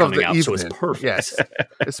game's eve of coming the out. So it's evening. perfect. Yes,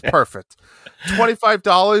 it's perfect.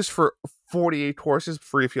 $25 for 48 courses,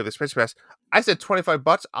 free if you have the Space Pass. I said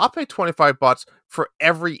 $25. I'll pay $25 for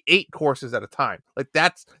every 8 courses at a time. Like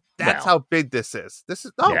that's Wow. how big this is. This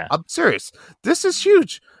is Yeah. I'm serious. This is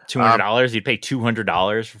huge. $200. You'd pay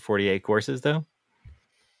 $200 for 48 courses though?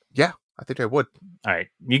 Yeah, I think I would. All right.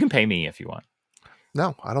 You can pay me if you want.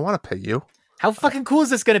 No, I don't want to pay you. How fucking cool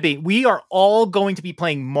is this going to be? We are all going to be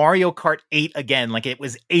playing Mario Kart 8 again, like it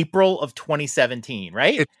was April of 2017,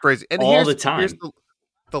 right? It's crazy. And All here's, the time. Here's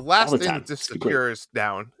the last All the thing time. that this It's great. secures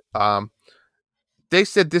down. They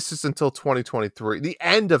said this is until 2023, the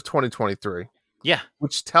end of 2023, Yeah.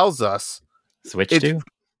 which tells us Switch It's- to?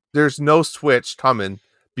 there's no Switch coming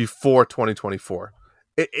before 2024.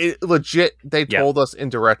 It legit, they Yep. told us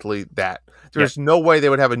indirectly that there's no way they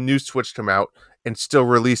would have a new Switch come out and still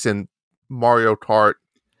releasing Mario Kart.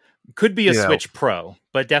 Could be a you know. Switch Pro,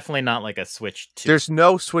 but definitely not like a Switch 2. There's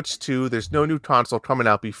no Switch 2. There's no new console coming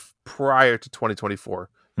out prior to 2024.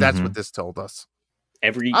 That's Mhm. what this told us.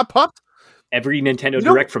 Every I'm pumped. Nintendo You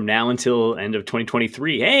know- Direct from now until end of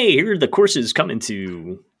 2023. Hey, here are the courses coming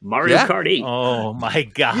to Mario Yeah. Kart 8. Oh my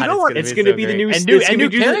god. You know what? It's going to be the new and new, it's and gonna new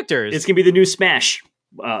be the- characters. It's going to be the new Smash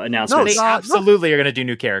announcements. They No, absolutely are going to do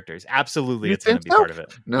new characters. Absolutely, You it's going to think be so? part of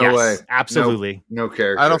it. No Yes, way. Absolutely. No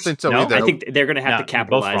characters. I don't think so No, either. I think they're going to have No, to you're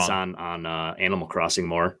both capitalize wrong. on Animal Crossing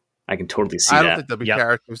more. I can totally see I don't that. think there'll be Yep.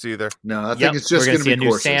 characters either. No, I think Yep, it's just we're going to see be a new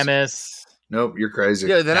courses. Samus. Nope, you're crazy.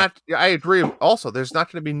 Yeah, they're not. I agree. Also, there's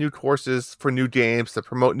not going to be new courses for new games to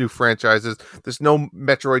promote new franchises. There's no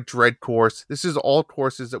Metroid Dread course. This is all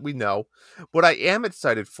courses that we know. What I am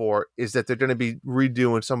excited for is that they're going to be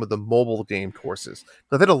redoing some of the mobile game courses.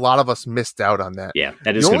 I think a lot of us missed out on that. Yeah,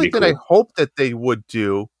 that is The going only to be thing cool. I hope that they would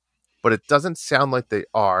do, but it doesn't sound like they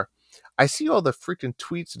are. I see all the freaking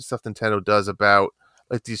tweets and stuff Nintendo does about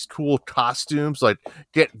like these cool costumes, like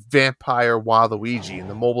get Vampire Waluigi in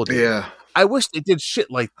the mobile game. Yeah. I wish they did shit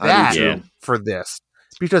like I that do too. for this,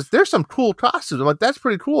 because there's some cool costumes. I'm like, that's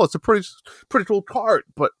pretty cool. It's a pretty cool cart,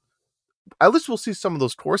 but at least we'll see some of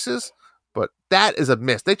those courses. But that is a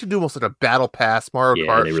miss. They should do almost like a battle pass Mario Yeah,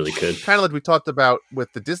 Kart, they really could. kind of like we talked about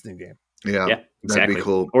with the Disney game. Yeah. Yeah, exactly. That'd be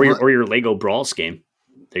cool. Or your Lego Brawls game.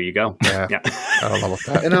 There you go. Yeah, Yeah. I don't know about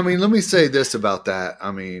that. And I mean, let me say this about that.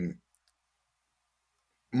 I mean,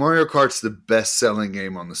 Mario Kart's the best selling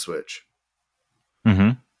game on the Switch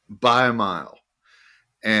Mm-hmm. by a mile.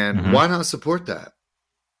 And Mhm. why not support that?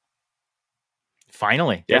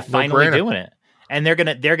 Finally, Yeah, they're finally no-brainer. doing it, and they're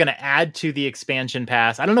gonna add to the expansion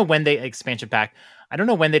pass. I don't know when expansion pack. I don't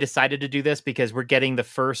know when they decided to do this because we're getting the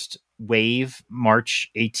first wave March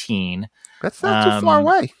 18. That's not too far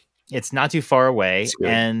away. It's not too far away,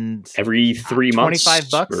 and every 3 months,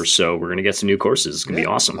 $25 or so, we're gonna get some new courses. It's gonna be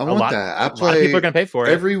awesome. I want that. A lot of people are gonna pay for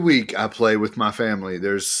it every week. I play with my family.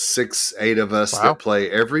 There's 6-8 of us that play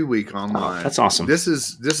every week online. Oh, that's awesome. This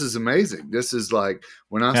is amazing. This is like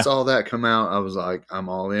when I saw that come out, I was like, I'm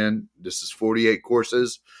all in. This is 48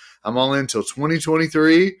 courses. I'm all in till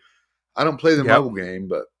 2023. I don't play the mobile game,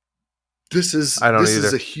 but this is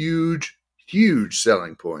a huge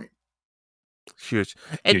selling point. Huge.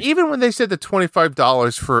 And even when they said the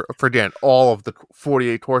 $25 for Dan, all of the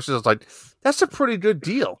 48 courses, I was like, that's a pretty good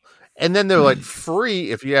deal. And then they're like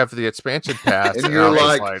free if you have the expansion pass. And you're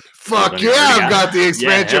like, fuck yeah, I've got the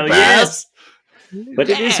expansion pass. But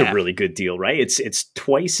it is a really good deal, right? It's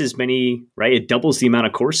twice as many, right? It doubles the amount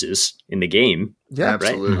of courses in the game. Yeah,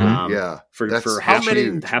 absolutely. Right? For half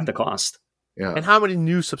the cost. Yeah. And how many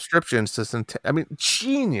new subscriptions does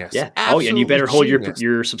genius. Yeah. And you better hold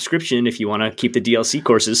your subscription if you want to keep the DLC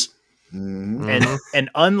courses. Mm-hmm. And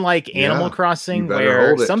unlike Animal Crossing,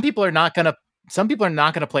 where some people are not gonna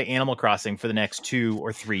play Animal Crossing for the next 2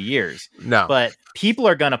 or 3 years. No. But people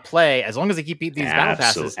are gonna play as long as they keep these battle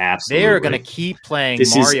passes. Absolutely. They're gonna keep playing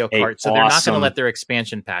Mario Kart, so they're not gonna let their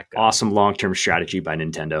expansion pack go. Awesome long-term strategy by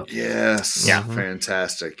Nintendo. Yes. Yeah.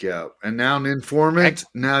 Fantastic. Yeah. And now Ninformant,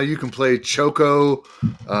 now you can play Choco,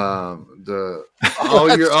 all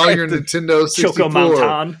your Nintendo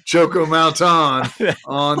 64 Choco Mountain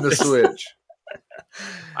on the Switch.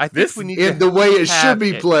 I think we need the way it should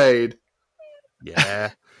be played. Yeah.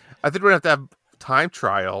 I think we're going to have time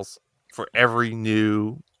trials for every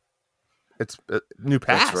new pass.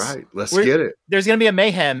 That's right. Let's get it. There's going to be a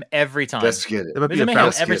mayhem every time. Let's get it. There's a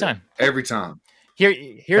mayhem every time. Every time.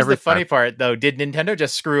 Here's the funny part, though. Did Nintendo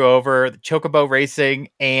just screw over Chocobo Racing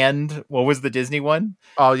and what was the Disney one?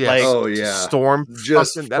 Oh, yeah. Storm.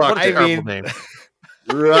 Just that's what a terrible name.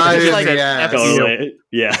 Right in the ass. Totally.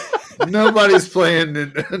 Yeah. Nobody's playing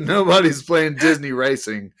Disney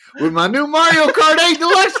Racing with my new Mario Kart 8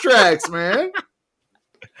 Deluxe tracks, man.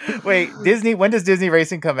 Wait, Disney? When does Disney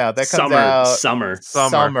Racing come out? That comes out summer.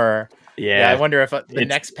 Yeah, I wonder if the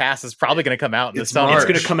next pass is probably going to come out in the summer. It's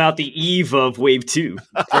going to come out the eve of Wave 2.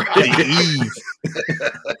 The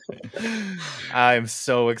eve. I'm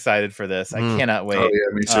so excited for this. I cannot wait. Oh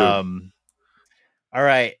yeah, me too. All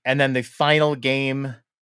right, and then the final game.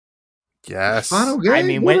 Yes. Final game? I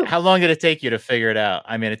mean, how long did it take you to figure it out?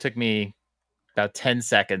 I mean, it took me about 10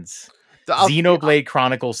 seconds. Xenoblade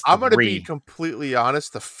Chronicles 3. I'm going to be completely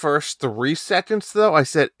honest. The first 3 seconds, though, I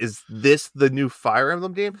said, is this the new Fire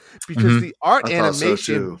Emblem game? Because the art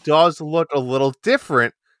animation does look a little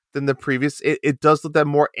different than the previous. It does look that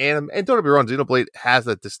more anime. And don't get me wrong, Xenoblade has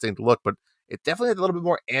a distinct look, but it definitely had a little bit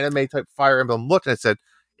more anime-type Fire Emblem look. And I said,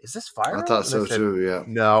 is this Fire Emblem? I thought so, too, yeah.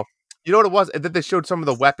 No. You know what it was? And then they showed some of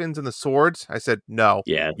the weapons and the swords. I said, no.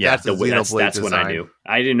 Yeah, that's when I knew.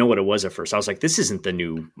 I didn't know what it was at first. I was like, this isn't the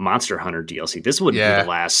new Monster Hunter DLC. This wouldn't be the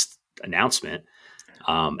last announcement.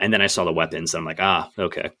 And then I saw the weapons, and I'm like,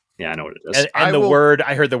 okay. Yeah, I know what it is. And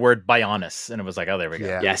I heard the word Bionis, and it was like, oh, there we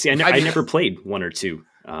go. Yeah, see, I never played 1 or 2.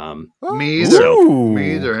 Me either.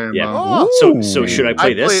 Me either. Yeah. So should I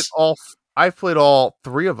play this? I've played all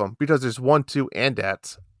 3 of them because there's 1, 2, and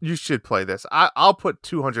at. You should play this. I'll put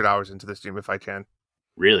 200 hours into this game if I can.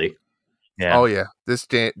 Really? Yeah. Oh yeah. These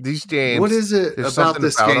games. What is it about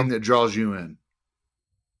this game that draws you in?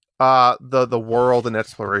 The world and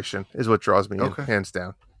exploration is what draws me in, hands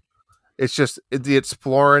down. It's just the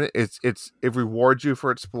exploring. It rewards you for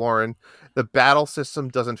exploring. The battle system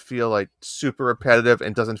doesn't feel like super repetitive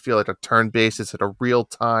and doesn't feel like a turn based. It's like a real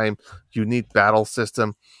time, unique battle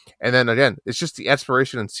system. And then again, it's just the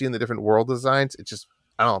exploration and seeing the different world designs. It just,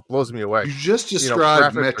 I don't know, it blows me away. You just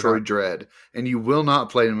described Metroid Dread, and you will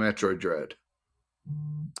not play Metroid Dread.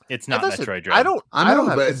 It's not Metroid Dread. I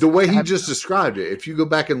know, but the way he just described it, if you go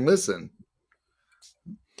back and listen.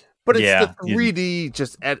 But it's the 3D,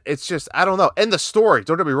 it's just, I don't know. And the story,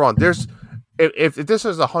 don't get me wrong, there's, if this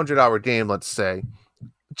is a 100-hour game, let's say,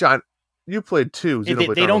 John, you played 2.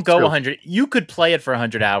 They don't go 100. You could play it for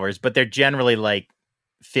 100 hours, but they're generally like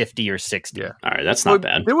 50 or 60. Yeah. All right, that's not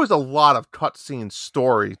bad. There was a lot of cutscene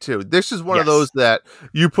story too. This is one of those that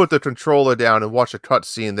you put the controller down and watch a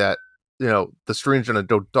cutscene that, the screen's gonna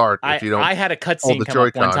go dark if you don't. I had a cutscene come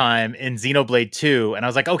up one time in Xenoblade 2, and I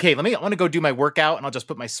was like, okay, I want to go do my workout, and I'll just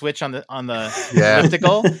put my Switch on the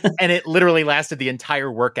elliptical, and it literally lasted the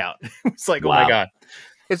entire workout. It's like, oh my god,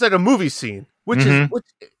 it's like a movie scene, which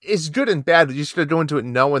is good and bad. You should go into it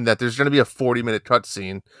knowing that there's gonna be a 40-minute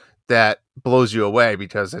cutscene that blows you away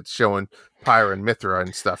because it's showing Pyra and Mithra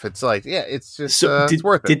and stuff. It's like, it's just it's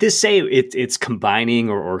worth it. Did this say it's combining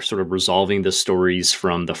or sort of resolving the stories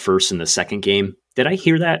from the first and the second game Did I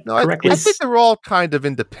hear that No, I correctly? think they're all kind of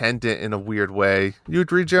independent in a weird way. You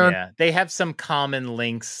agree, John? Yeah, they have some common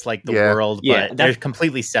links, like the Yeah. world, Yeah, but they're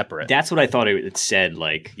completely separate. That's what I thought it said.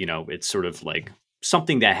 Like, you know, it's sort of like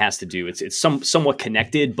something that has to do. It's somewhat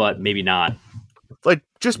connected, but maybe not. Like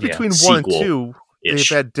just between 1 and Sequel. 2, they've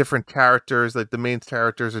had different characters. Like the main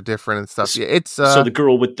characters are different and stuff. Yeah, it's so the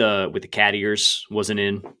girl with the cat ears wasn't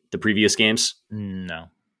in the previous games. No,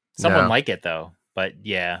 someone No. like it though. But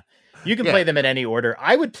yeah, you can play them in any order.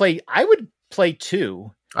 I would play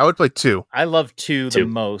 2. I would play 2. I love 2 the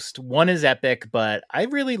most. 1 is epic, but I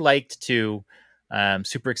really liked 2.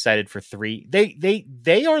 Super excited for 3.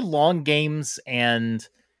 They are long games, and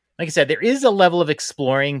like I said, there is a level of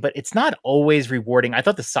exploring, but it's not always rewarding. I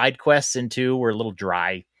thought the side quests in 2 were a little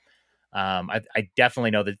dry. I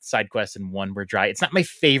definitely know that side quests in 1 were dry. It's not my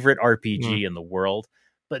favorite RPG in the world,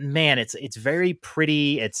 but man, it's very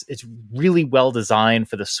pretty. It's really well designed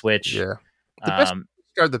for the Switch. Yeah. The best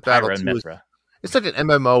part of the battle Pyra and too is Mithra. it's like an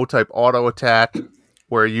MMO type auto attack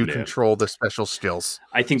where you control the special skills.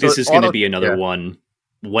 I think this is going to be another one.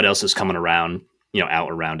 What else is coming around? You know,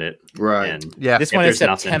 out around it, Right? And This one is there's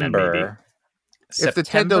nothing, then September. If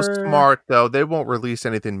Nintendo's smart, though, they won't release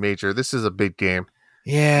anything major. This is a big game.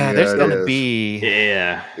 Yeah, there's going to be.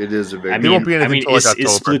 Yeah, it is a big. I There mean, won't be anything until is October.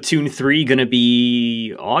 Splatoon 3 going to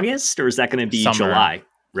be August, or is that going to be Summer. July?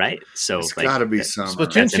 Right. So It's got to be summer.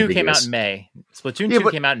 Splatoon That's 2 came out ambiguous. in May. Splatoon Yeah, 2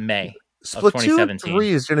 but came out in May of Splatoon 2017. 3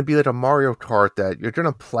 is going to be like a Mario Kart that you're going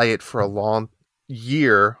to play it for a long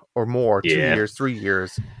year or more, 2 Yeah. years, 3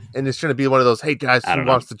 years. And it's going to be one of those, hey, guys, I who don't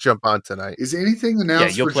know. wants to jump on tonight? Is anything Yeah,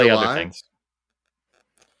 announced you'll for play July? other things.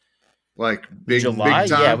 Like big July?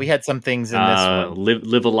 big time? Yeah, we had some things in this one.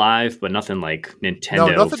 Live Alive, but nothing like Nintendo.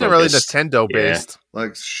 No, nothing really focused. Nintendo based.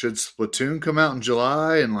 Like, should Splatoon come out in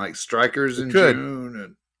July and like Strikers in could. June?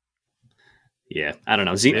 And Yeah, I don't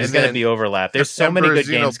know. There's And going to then be overlap. There's so many good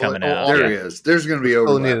September, games coming out. there he is. There's going to be Still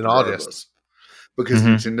overlap need in regardless. August. Because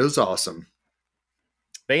Mhm. Nintendo's awesome.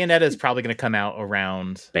 Bayonetta is probably going to come out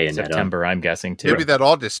around Bayonetta. September, I'm guessing, too. Maybe that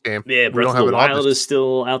August game. Yeah, We Breath don't of have the an Wild August. is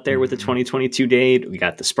still out there with the 2022 date. We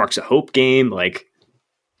got the Sparks of Hope game. Like,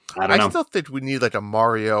 I don't know. still think we need like a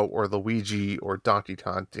Mario or Luigi or Donkey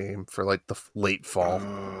Kong game for like the late fall.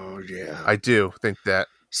 Oh yeah. I do think that.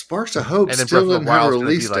 Sparks of Hope And then still Breath of the doesn't have a Wild's gonna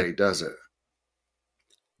be release like- date, does it?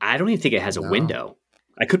 I don't even think it has a No. window.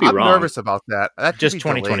 I could be I'm wrong. nervous about that. That could Just be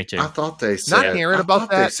delayed. 2022. I thought they said. hearing I about thought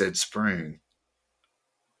They that. said spring.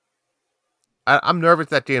 I'm nervous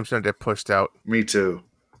that game's going to get pushed out Me too.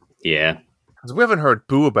 Yeah. because we haven't heard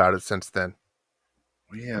boo about it since then.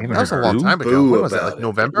 Yeah, Haven't That was a heard long boo? time ago. Boo When was that? about Like it.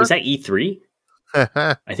 November? Was that E3?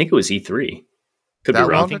 I think it was E3. Could That be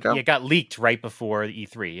wrong. long? I think ago? it got leaked right before the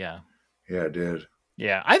E3, yeah. Yeah, it did.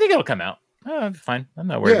 Yeah, I think it'll come out. Fine. I'm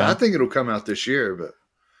not worried Yeah, I about it. think it'll come out this year, but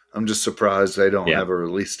I'm just surprised they don't Yeah. have a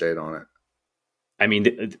release date on it. I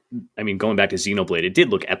mean, going back to Xenoblade, it did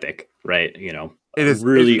look epic, right? You know, It is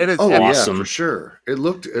really it is Oh awesome. yeah, for sure. It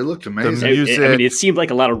looked amazing. The music. I mean, it seemed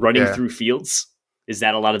like a lot of running Yeah. through fields. Is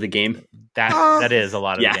that a lot of the game? That is a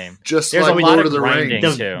lot of Yeah. the game. Just There's like a lot Lord of of the grinding.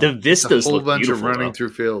 Rings. too. The It's a vistas whole look bunch of beautiful. running though. through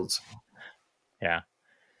fields. Yeah.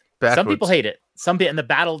 backwards. Some people hate it. And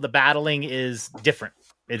the battling is different.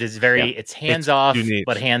 It is very, it's hands off, unique.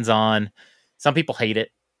 but hands on. Some people hate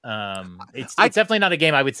it. It's definitely not a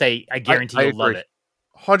game I would say I guarantee I you'll love agree. it.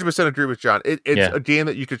 100% agree with John. It's Yeah. a game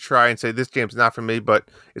that you could try and say this game's not for me, but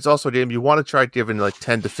it's also a game you want to try giving like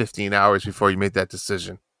 10 to 15 hours before you make that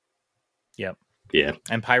decision. Yeah.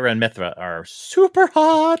 And Pyra and Mithra are super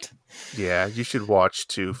hot. Yeah, you should watch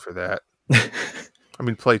 2 for that. I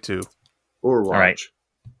mean, play 2. Or watch. right.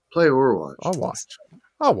 Play or watch.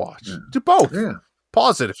 I'll watch. Yeah. Do both. Yeah.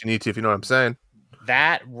 Pause it if you need to, if you know what I'm saying.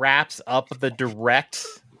 That wraps up the direct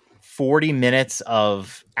 40 minutes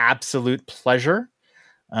of absolute pleasure.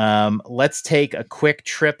 Let's take a quick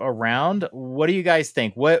trip around. What do you guys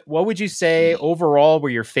think? What would you say overall were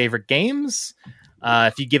your favorite games?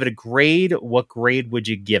 If you give it a grade, what grade would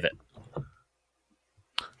you give it?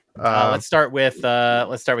 Let's start with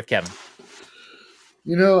Kevin.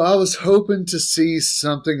 You know, I was hoping to see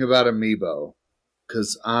something about Amiibo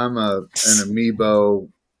because I'm an Amiibo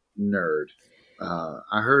nerd.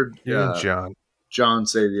 I heard John. John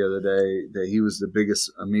say the other day that he was the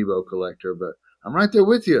biggest Amiibo collector, but I'm right there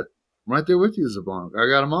with you. I'm right there with you, Zabonk. I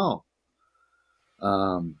got them all.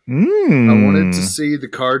 I wanted to see the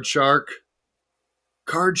Card Shark.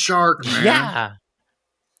 Card Shark, man. Yeah.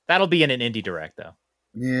 That'll be in an indie direct though.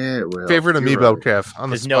 Yeah, it will. Favorite You're Amiibo, right. Kev, on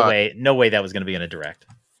the There's spot. no way that was going to be in a direct.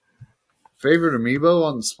 Favorite Amiibo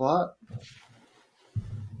on the spot?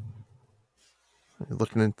 You're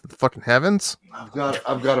looking into the fucking heavens. I've got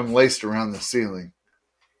them laced around the ceiling.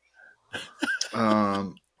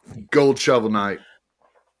 Gold Shovel Knight.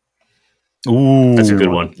 Ooh, That's a good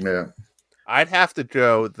one. Yeah. I'd have to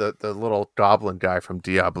go the little goblin guy from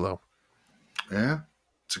Diablo. Yeah.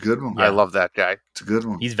 It's a good one. I love that guy. It's a good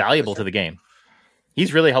one. He's valuable to the game.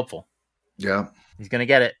 He's really helpful. Yeah. He's gonna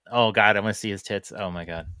get it. Oh God, I'm gonna see his tits. Oh my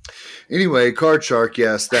God. Anyway, Card Shark,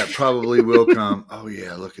 yes, that probably will come. Oh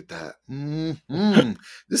yeah, look at that. Mm-hmm.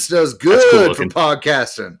 This does good cool for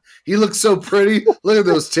podcasting. He looks so pretty. Look at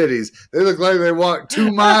those titties. They look like they walked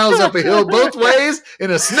 2 miles up a hill both ways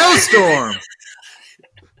in a snowstorm.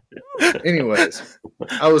 Anyways,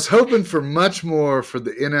 I was hoping for much more for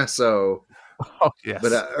the NSO, Oh yes,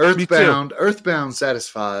 but Earthbound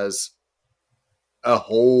satisfies a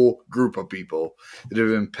whole group of people that have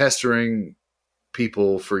been pestering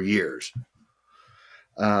people for years.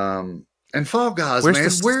 And Fall Guys,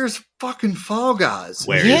 where's fucking Fall Guys?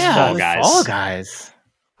 Where's Fall Guys? Fall Guys.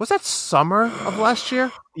 Was that summer of last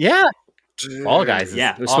year? Yeah. Dude. Fall Guys.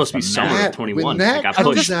 Yeah, it was supposed to be summer of 21. When It that got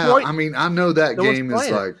comes pushed. out, I mean, I know that No one's game is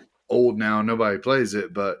playing it. like old now. Nobody plays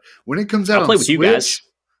it, but when it comes out I'll on play with Switch, you guys.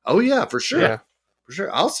 oh yeah, for sure. Yeah. For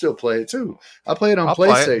sure. I'll still play it too. I play it on I'll play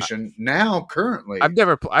it. PlayStation now currently. I've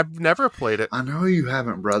never played it. I know you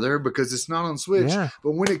haven't, brother, because it's not on Switch. Yeah.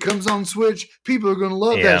 But when it comes on Switch, people are going to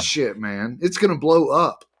love Yeah. that shit, man. It's going to blow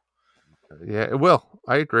up. Yeah, it will.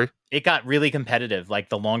 I agree. It got really competitive. Like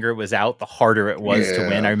the longer it was out, the harder it was to Yeah.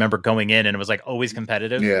 win. I remember going in and it was like always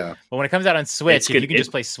competitive. Yeah. But when it comes out on Switch, It's if good- you can it-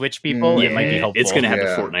 just play Switch people, it might be Yeah, helpful. It's going to have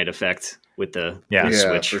Yeah. the Fortnite effect with the Yeah. with Yeah,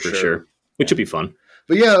 Switch for for sure. sure, which would be fun.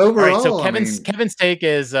 But yeah, All overall, right, so Kevin's take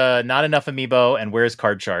is not enough amiibo, and where's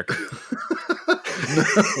Card Shark?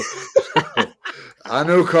 I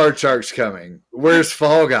know Card Shark's coming. Where's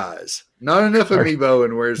Fall Guys? Not enough amiibo,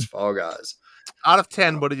 and where's Fall Guys? Out of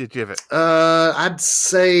 10, what did you give it? I'd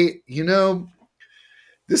say,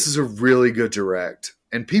 this is a really good direct.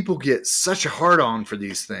 And people get such a hard on for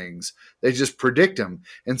these things. They just predict them.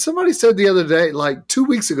 And somebody said the other day, like 2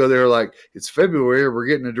 weeks ago, they were like, it's February, we're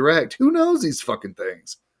getting a direct. Who knows these fucking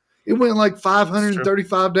things? It went like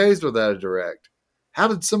 535 days without a direct. How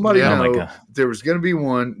did somebody Yeah. Oh my know God. there was going to be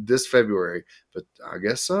one this February? But I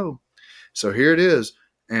guess so. So here it is.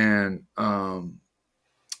 And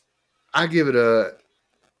I give it a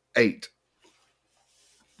 8.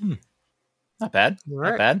 Not bad. Right.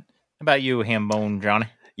 Not bad. How about you, Hambone Johnny?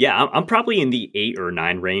 Yeah, I'm probably in the 8 or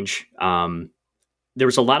 9 range. There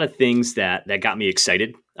was a lot of things that got me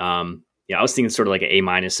excited. I was thinking sort of like an A- in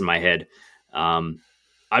my head.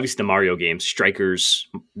 Obviously, the Mario games, Strikers,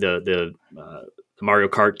 the Mario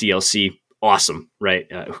Kart DLC, awesome,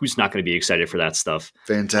 right? Who's not going to be excited for that stuff?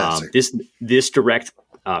 Fantastic. This direct,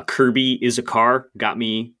 Kirby is a car, got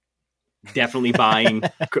me definitely buying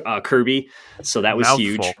Kirby, so that was Mouthful.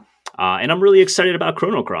 huge. And I'm really excited about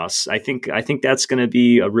Chrono Cross. I think that's going to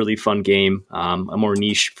be a really fun game, a more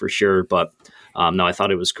niche for sure. But no, I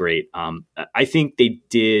thought it was great. I think they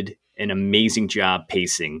did an amazing job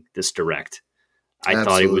pacing this direct. I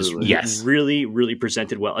thought it was Absolutely. really, really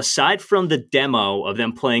presented well. Aside from the demo of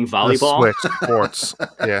them playing The volleyball, Switch ports.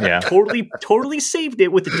 Yeah. Yeah. totally saved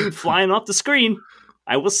it with the dude flying off the screen.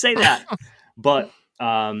 I will say that. But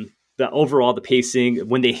the pacing,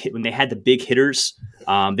 when they had the big hitters,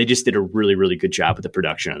 they just did a really, really good job with the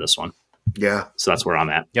production of this one. Yeah. So that's where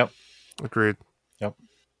I'm at. Agreed.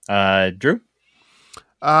 Drew?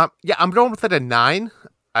 Yeah, I'm going with it a 9.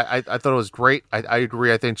 I thought it was great. I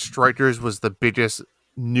agree. I think Strikers was the biggest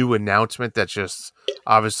new announcement that just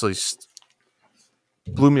obviously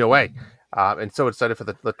blew me away. And so excited for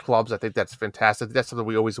the clubs. I think that's fantastic. That's something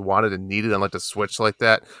we always wanted and needed on like the Switch like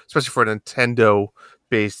that, especially for a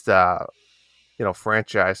Nintendo-based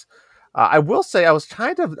franchise. I will say I was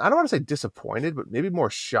kind of, I don't want to say disappointed, but maybe more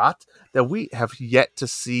shocked that we have yet to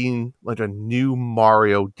see like a new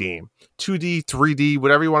Mario game. 2D, 3D,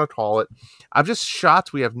 whatever you want to call it. I'm just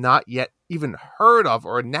shocked we have not yet even heard of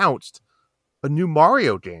or announced a new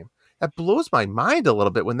Mario game. That blows my mind a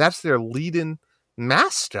little bit when that's their lead-in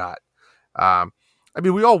mascot.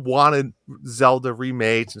 We all wanted Zelda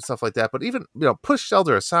remakes and stuff like that, but even, push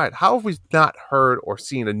Zelda aside, how have we not heard or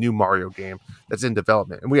seen a new Mario game that's in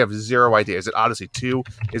development? And we have zero idea. Is it Odyssey 2?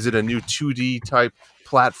 Is it a new 2D type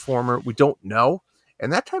platformer? We don't know.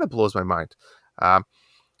 And that kind of blows my mind.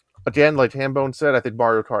 Again, like Hambone said, I think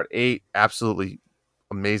Mario Kart 8, absolutely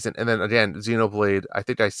amazing. And then again, Xenoblade, I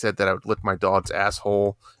think I said that I would lick my dog's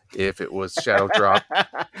asshole if it was Shadow Drop.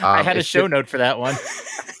 I had a show note for that one.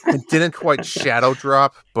 It didn't quite Shadow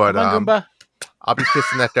Drop, but Come on, Goomba. I'll be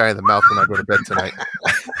kissing that guy in the mouth when I go to bed tonight.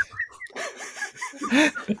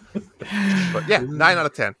 But yeah, 9 out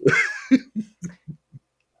of 10.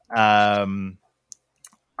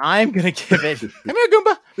 I'm gonna give it. Come here,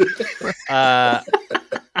 Goomba.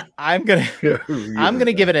 I'm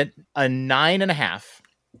gonna give it a 9.5.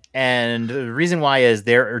 And the reason why is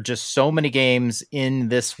there are just so many games in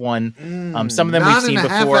this one. Some of them we've seen before.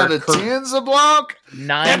 9.5 out of 10's a block.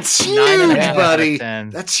 That's huge, buddy.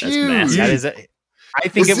 That's huge. That is. I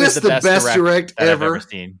think it was the best direct ever? I've ever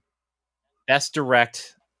seen. Best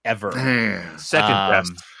direct ever. Man. Second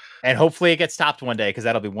best. And hopefully it gets topped one day because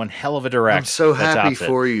that'll be one hell of a direct. I'm so happy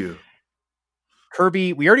for you.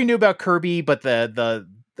 Kirby, we already knew about Kirby, but the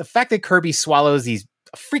fact that Kirby swallows these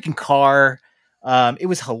freaking car, it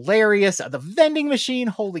was hilarious. The vending machine,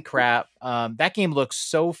 holy crap. That game looks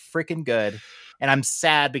so freaking good. And I'm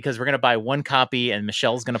sad because we're going to buy one copy and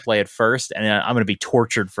Michelle's going to play it first. And I'm going to be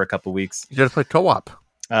tortured for a couple weeks. You got to play co-op.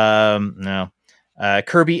 No.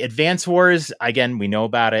 Kirby Advance Wars, again, we know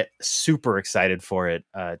about it. Super excited for it.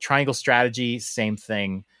 Triangle Strategy, same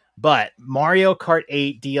thing. But Mario Kart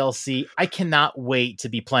 8 DLC, I cannot wait to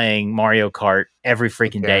be playing Mario Kart every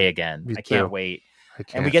freaking day again. I can't wait.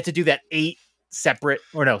 And we get to do that 6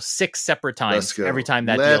 separate times every time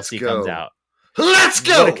that DLC comes out. Let's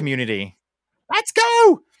go! What a community. Let's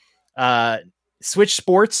go! Switch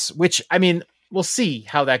Sports, which, I mean, we'll see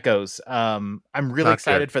how that goes. I'm really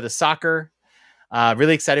excited for the soccer.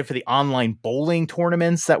 Really excited for the online bowling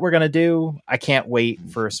tournaments that we're going to do. I can't wait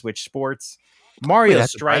for Switch Sports. Mario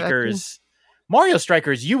Strikers,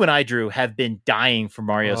 you and I, Drew, have been dying for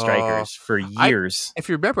Mario Strikers for years. If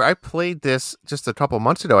you remember, I played this just a couple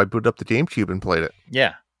months ago. I booted up the GameCube and played it.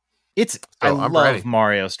 Yeah. I love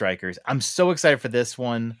Mario Strikers. I'm so excited for this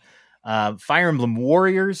one. Fire Emblem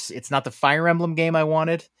Warriors. It's not the Fire Emblem game I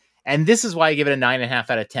wanted. And this is why I give it a 9.5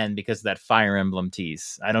 out of 10 because of that Fire Emblem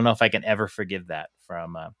tease. I don't know if I can ever forgive that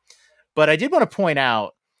from. But I did want to point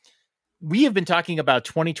out, we have been talking about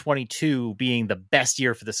 2022 being the best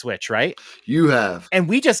year for the Switch, right? You have. And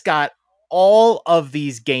we just got all of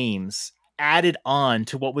these games added on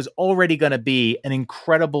to what was already going to be an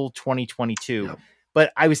incredible 2022. Yep.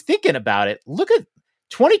 But I was thinking about it. Look at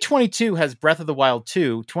 2022 has Breath of the Wild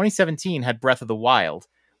 2. 2017 had Breath of the Wild.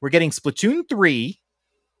 We're getting Splatoon 3.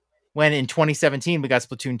 When in 2017 we got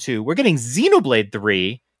Splatoon 2. We're getting Xenoblade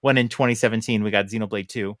 3 when in 2017 we got Xenoblade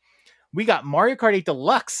 2. We got Mario Kart 8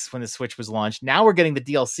 Deluxe when the Switch was launched. Now we're getting the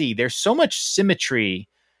DLC. There's so much symmetry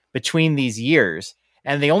between these years.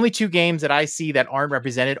 And the only two games that I see that aren't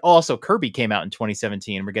represented, also Kirby came out in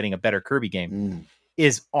 2017 and we're getting a better Kirby game,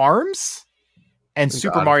 is ARMS and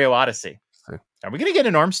Super Mario Odyssey. Are we going to get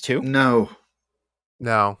an ARMS 2? No.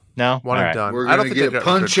 One and done. We're going to get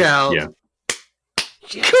Punch Out. Yeah.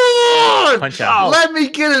 Come on! Punch Out. Let me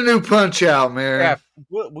get a new Punch Out, man.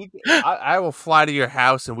 Yeah, I will fly to your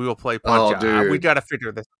house and we will play Punch Out. Dude. We got to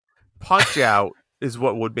figure this. Punch Out is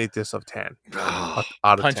what would make this of 10. Out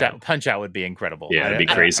of 10. Punch Out would be incredible. Yeah, it'd be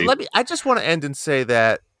crazy. I just want to end and say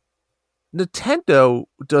that Nintendo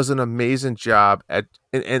does an amazing job at,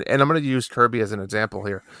 and I'm going to use Kirby as an example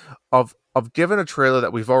here, of giving a trailer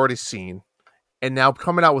that we've already seen and now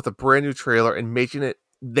coming out with a brand new trailer and making it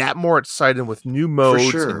that more exciting with new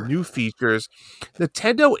modes and new features.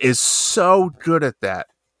 Nintendo is so good at that,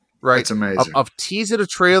 right? It's amazing. Of teasing a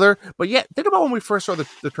trailer, but yeah, think about when we first saw the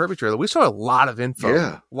Kirby trailer. We saw a lot of info,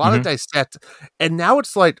 a lot of dissect, and now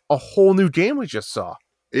it's like a whole new game we just saw.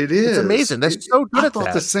 It is. It's amazing. That's so good at that. I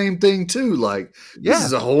thought the same thing too. Like, this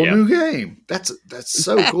is a whole new game. That's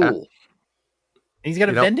so cool. He's got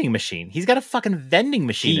a vending machine. He's got a fucking vending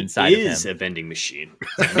machine inside of him. He is a vending machine.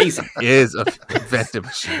 It's amazing. He is a vending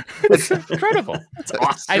machine. It's incredible. It's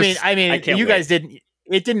awesome. I mean, you guys didn't.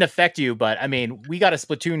 It didn't affect you, but I mean, we got a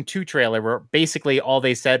Splatoon 2 trailer where basically all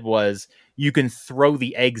they said was you can throw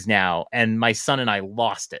the eggs now, and my son and I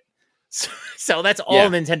lost it. So that's all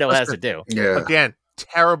Nintendo has to do. Yeah. Again,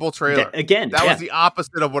 terrible trailer. Again, that was the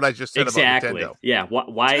opposite of what I just said about Nintendo. Yeah.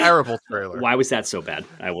 Why? Terrible trailer. Why was that so bad?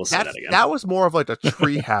 I will say that again. That was more of like a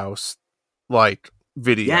treehouse like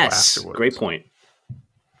video. Yes, afterwards. Great point.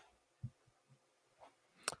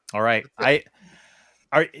 All right,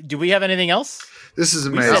 do we have anything else? This is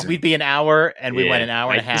We amazing. said we'd be an hour, and we went an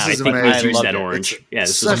hour and a half. This is I think amazing. we used that loved it. orange. This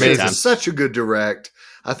is such amazing. it's such a good direct.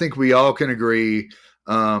 I think we all can agree.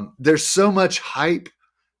 There's so much hype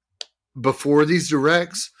before these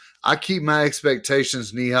directs. I keep my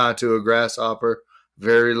expectations knee high to a grasshopper,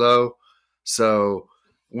 very low. So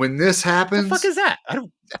when this happens, What the fuck is that? I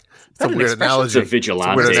don't. It's a weird analogy. It's a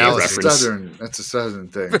vigilante It's a weird analogy. reference. That's a southern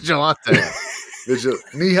thing. Vigilante.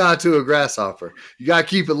 Knee high to a grasshopper. You gotta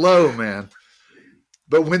keep it low, man.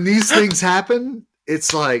 But when these things happen,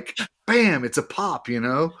 it's like bam, it's a pop, you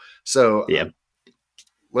know. So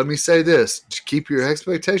let me say this. Just keep your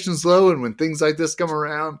expectations low, and when things like this come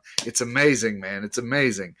around, it's amazing, man. It's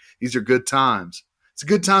amazing. These are good times. It's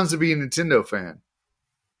good times to be a Nintendo fan.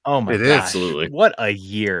 Oh my It gosh. is. Absolutely. What a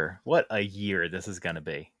year. What a year this is going to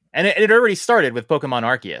be. And it already started with Pokemon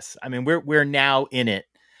Arceus. I mean, we're now in it.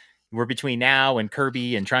 We're between now and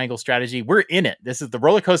Kirby and Triangle Strategy. We're in it. This is the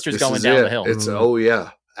roller coaster's This going is down it. the hill. It's oh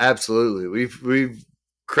yeah, absolutely. We've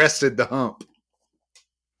crested the hump.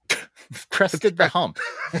 Crested the hump.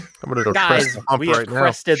 I'm gonna go Guys, crest the hump we have right now.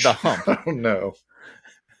 crested the hump. Oh no.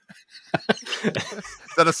 Is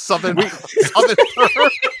that a southern term?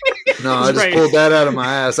 No, I just Right. pulled that out of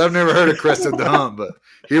my ass. I've never heard of crested the hump, but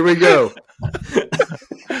here we go.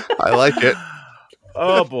 I like it.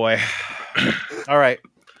 Oh boy. All right.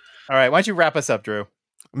 Why don't you wrap us up, Drew?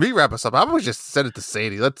 Me wrap us up. I would just send it to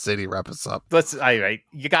Sadie. Let Sadie wrap us up. All right.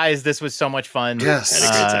 You guys, this was so much fun. Yes. Had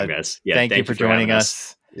a great time, guys. Yeah, thank you for joining having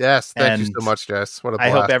us. Yes, thank you And so much, Jess. What a I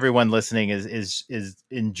blast. hope everyone listening is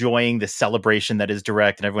enjoying the celebration that is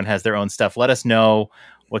Direct, and everyone has their own stuff. Let us know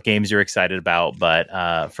what games you're excited about.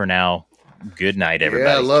 But for now, good night, everybody.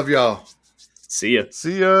 Yeah, love y'all. See ya.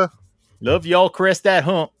 See ya. Love y'all, Chris. That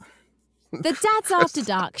hump. The Dads After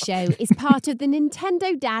Dark show is part of the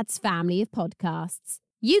Nintendo Dads family of podcasts.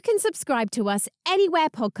 You can subscribe to us anywhere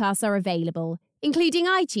podcasts are available, including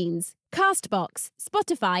iTunes, Castbox,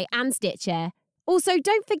 Spotify, and Stitcher. Also,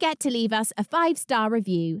 don't forget to leave us a 5-star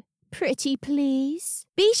review. Pretty please.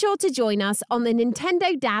 Be sure to join us on the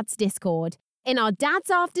Nintendo Dads Discord in our Dads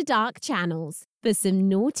After Dark channels for some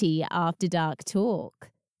naughty After Dark talk.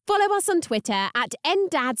 Follow us on Twitter at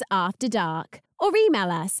NDadsAfterDark or email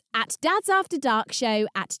us at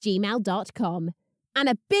dadsafterdarkshow@gmail.com. And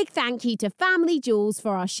a big thank you to Family Jewels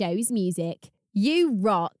for our show's music. You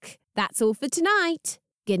rock. That's all for tonight.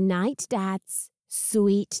 Good night, Dads.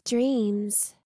 Sweet dreams.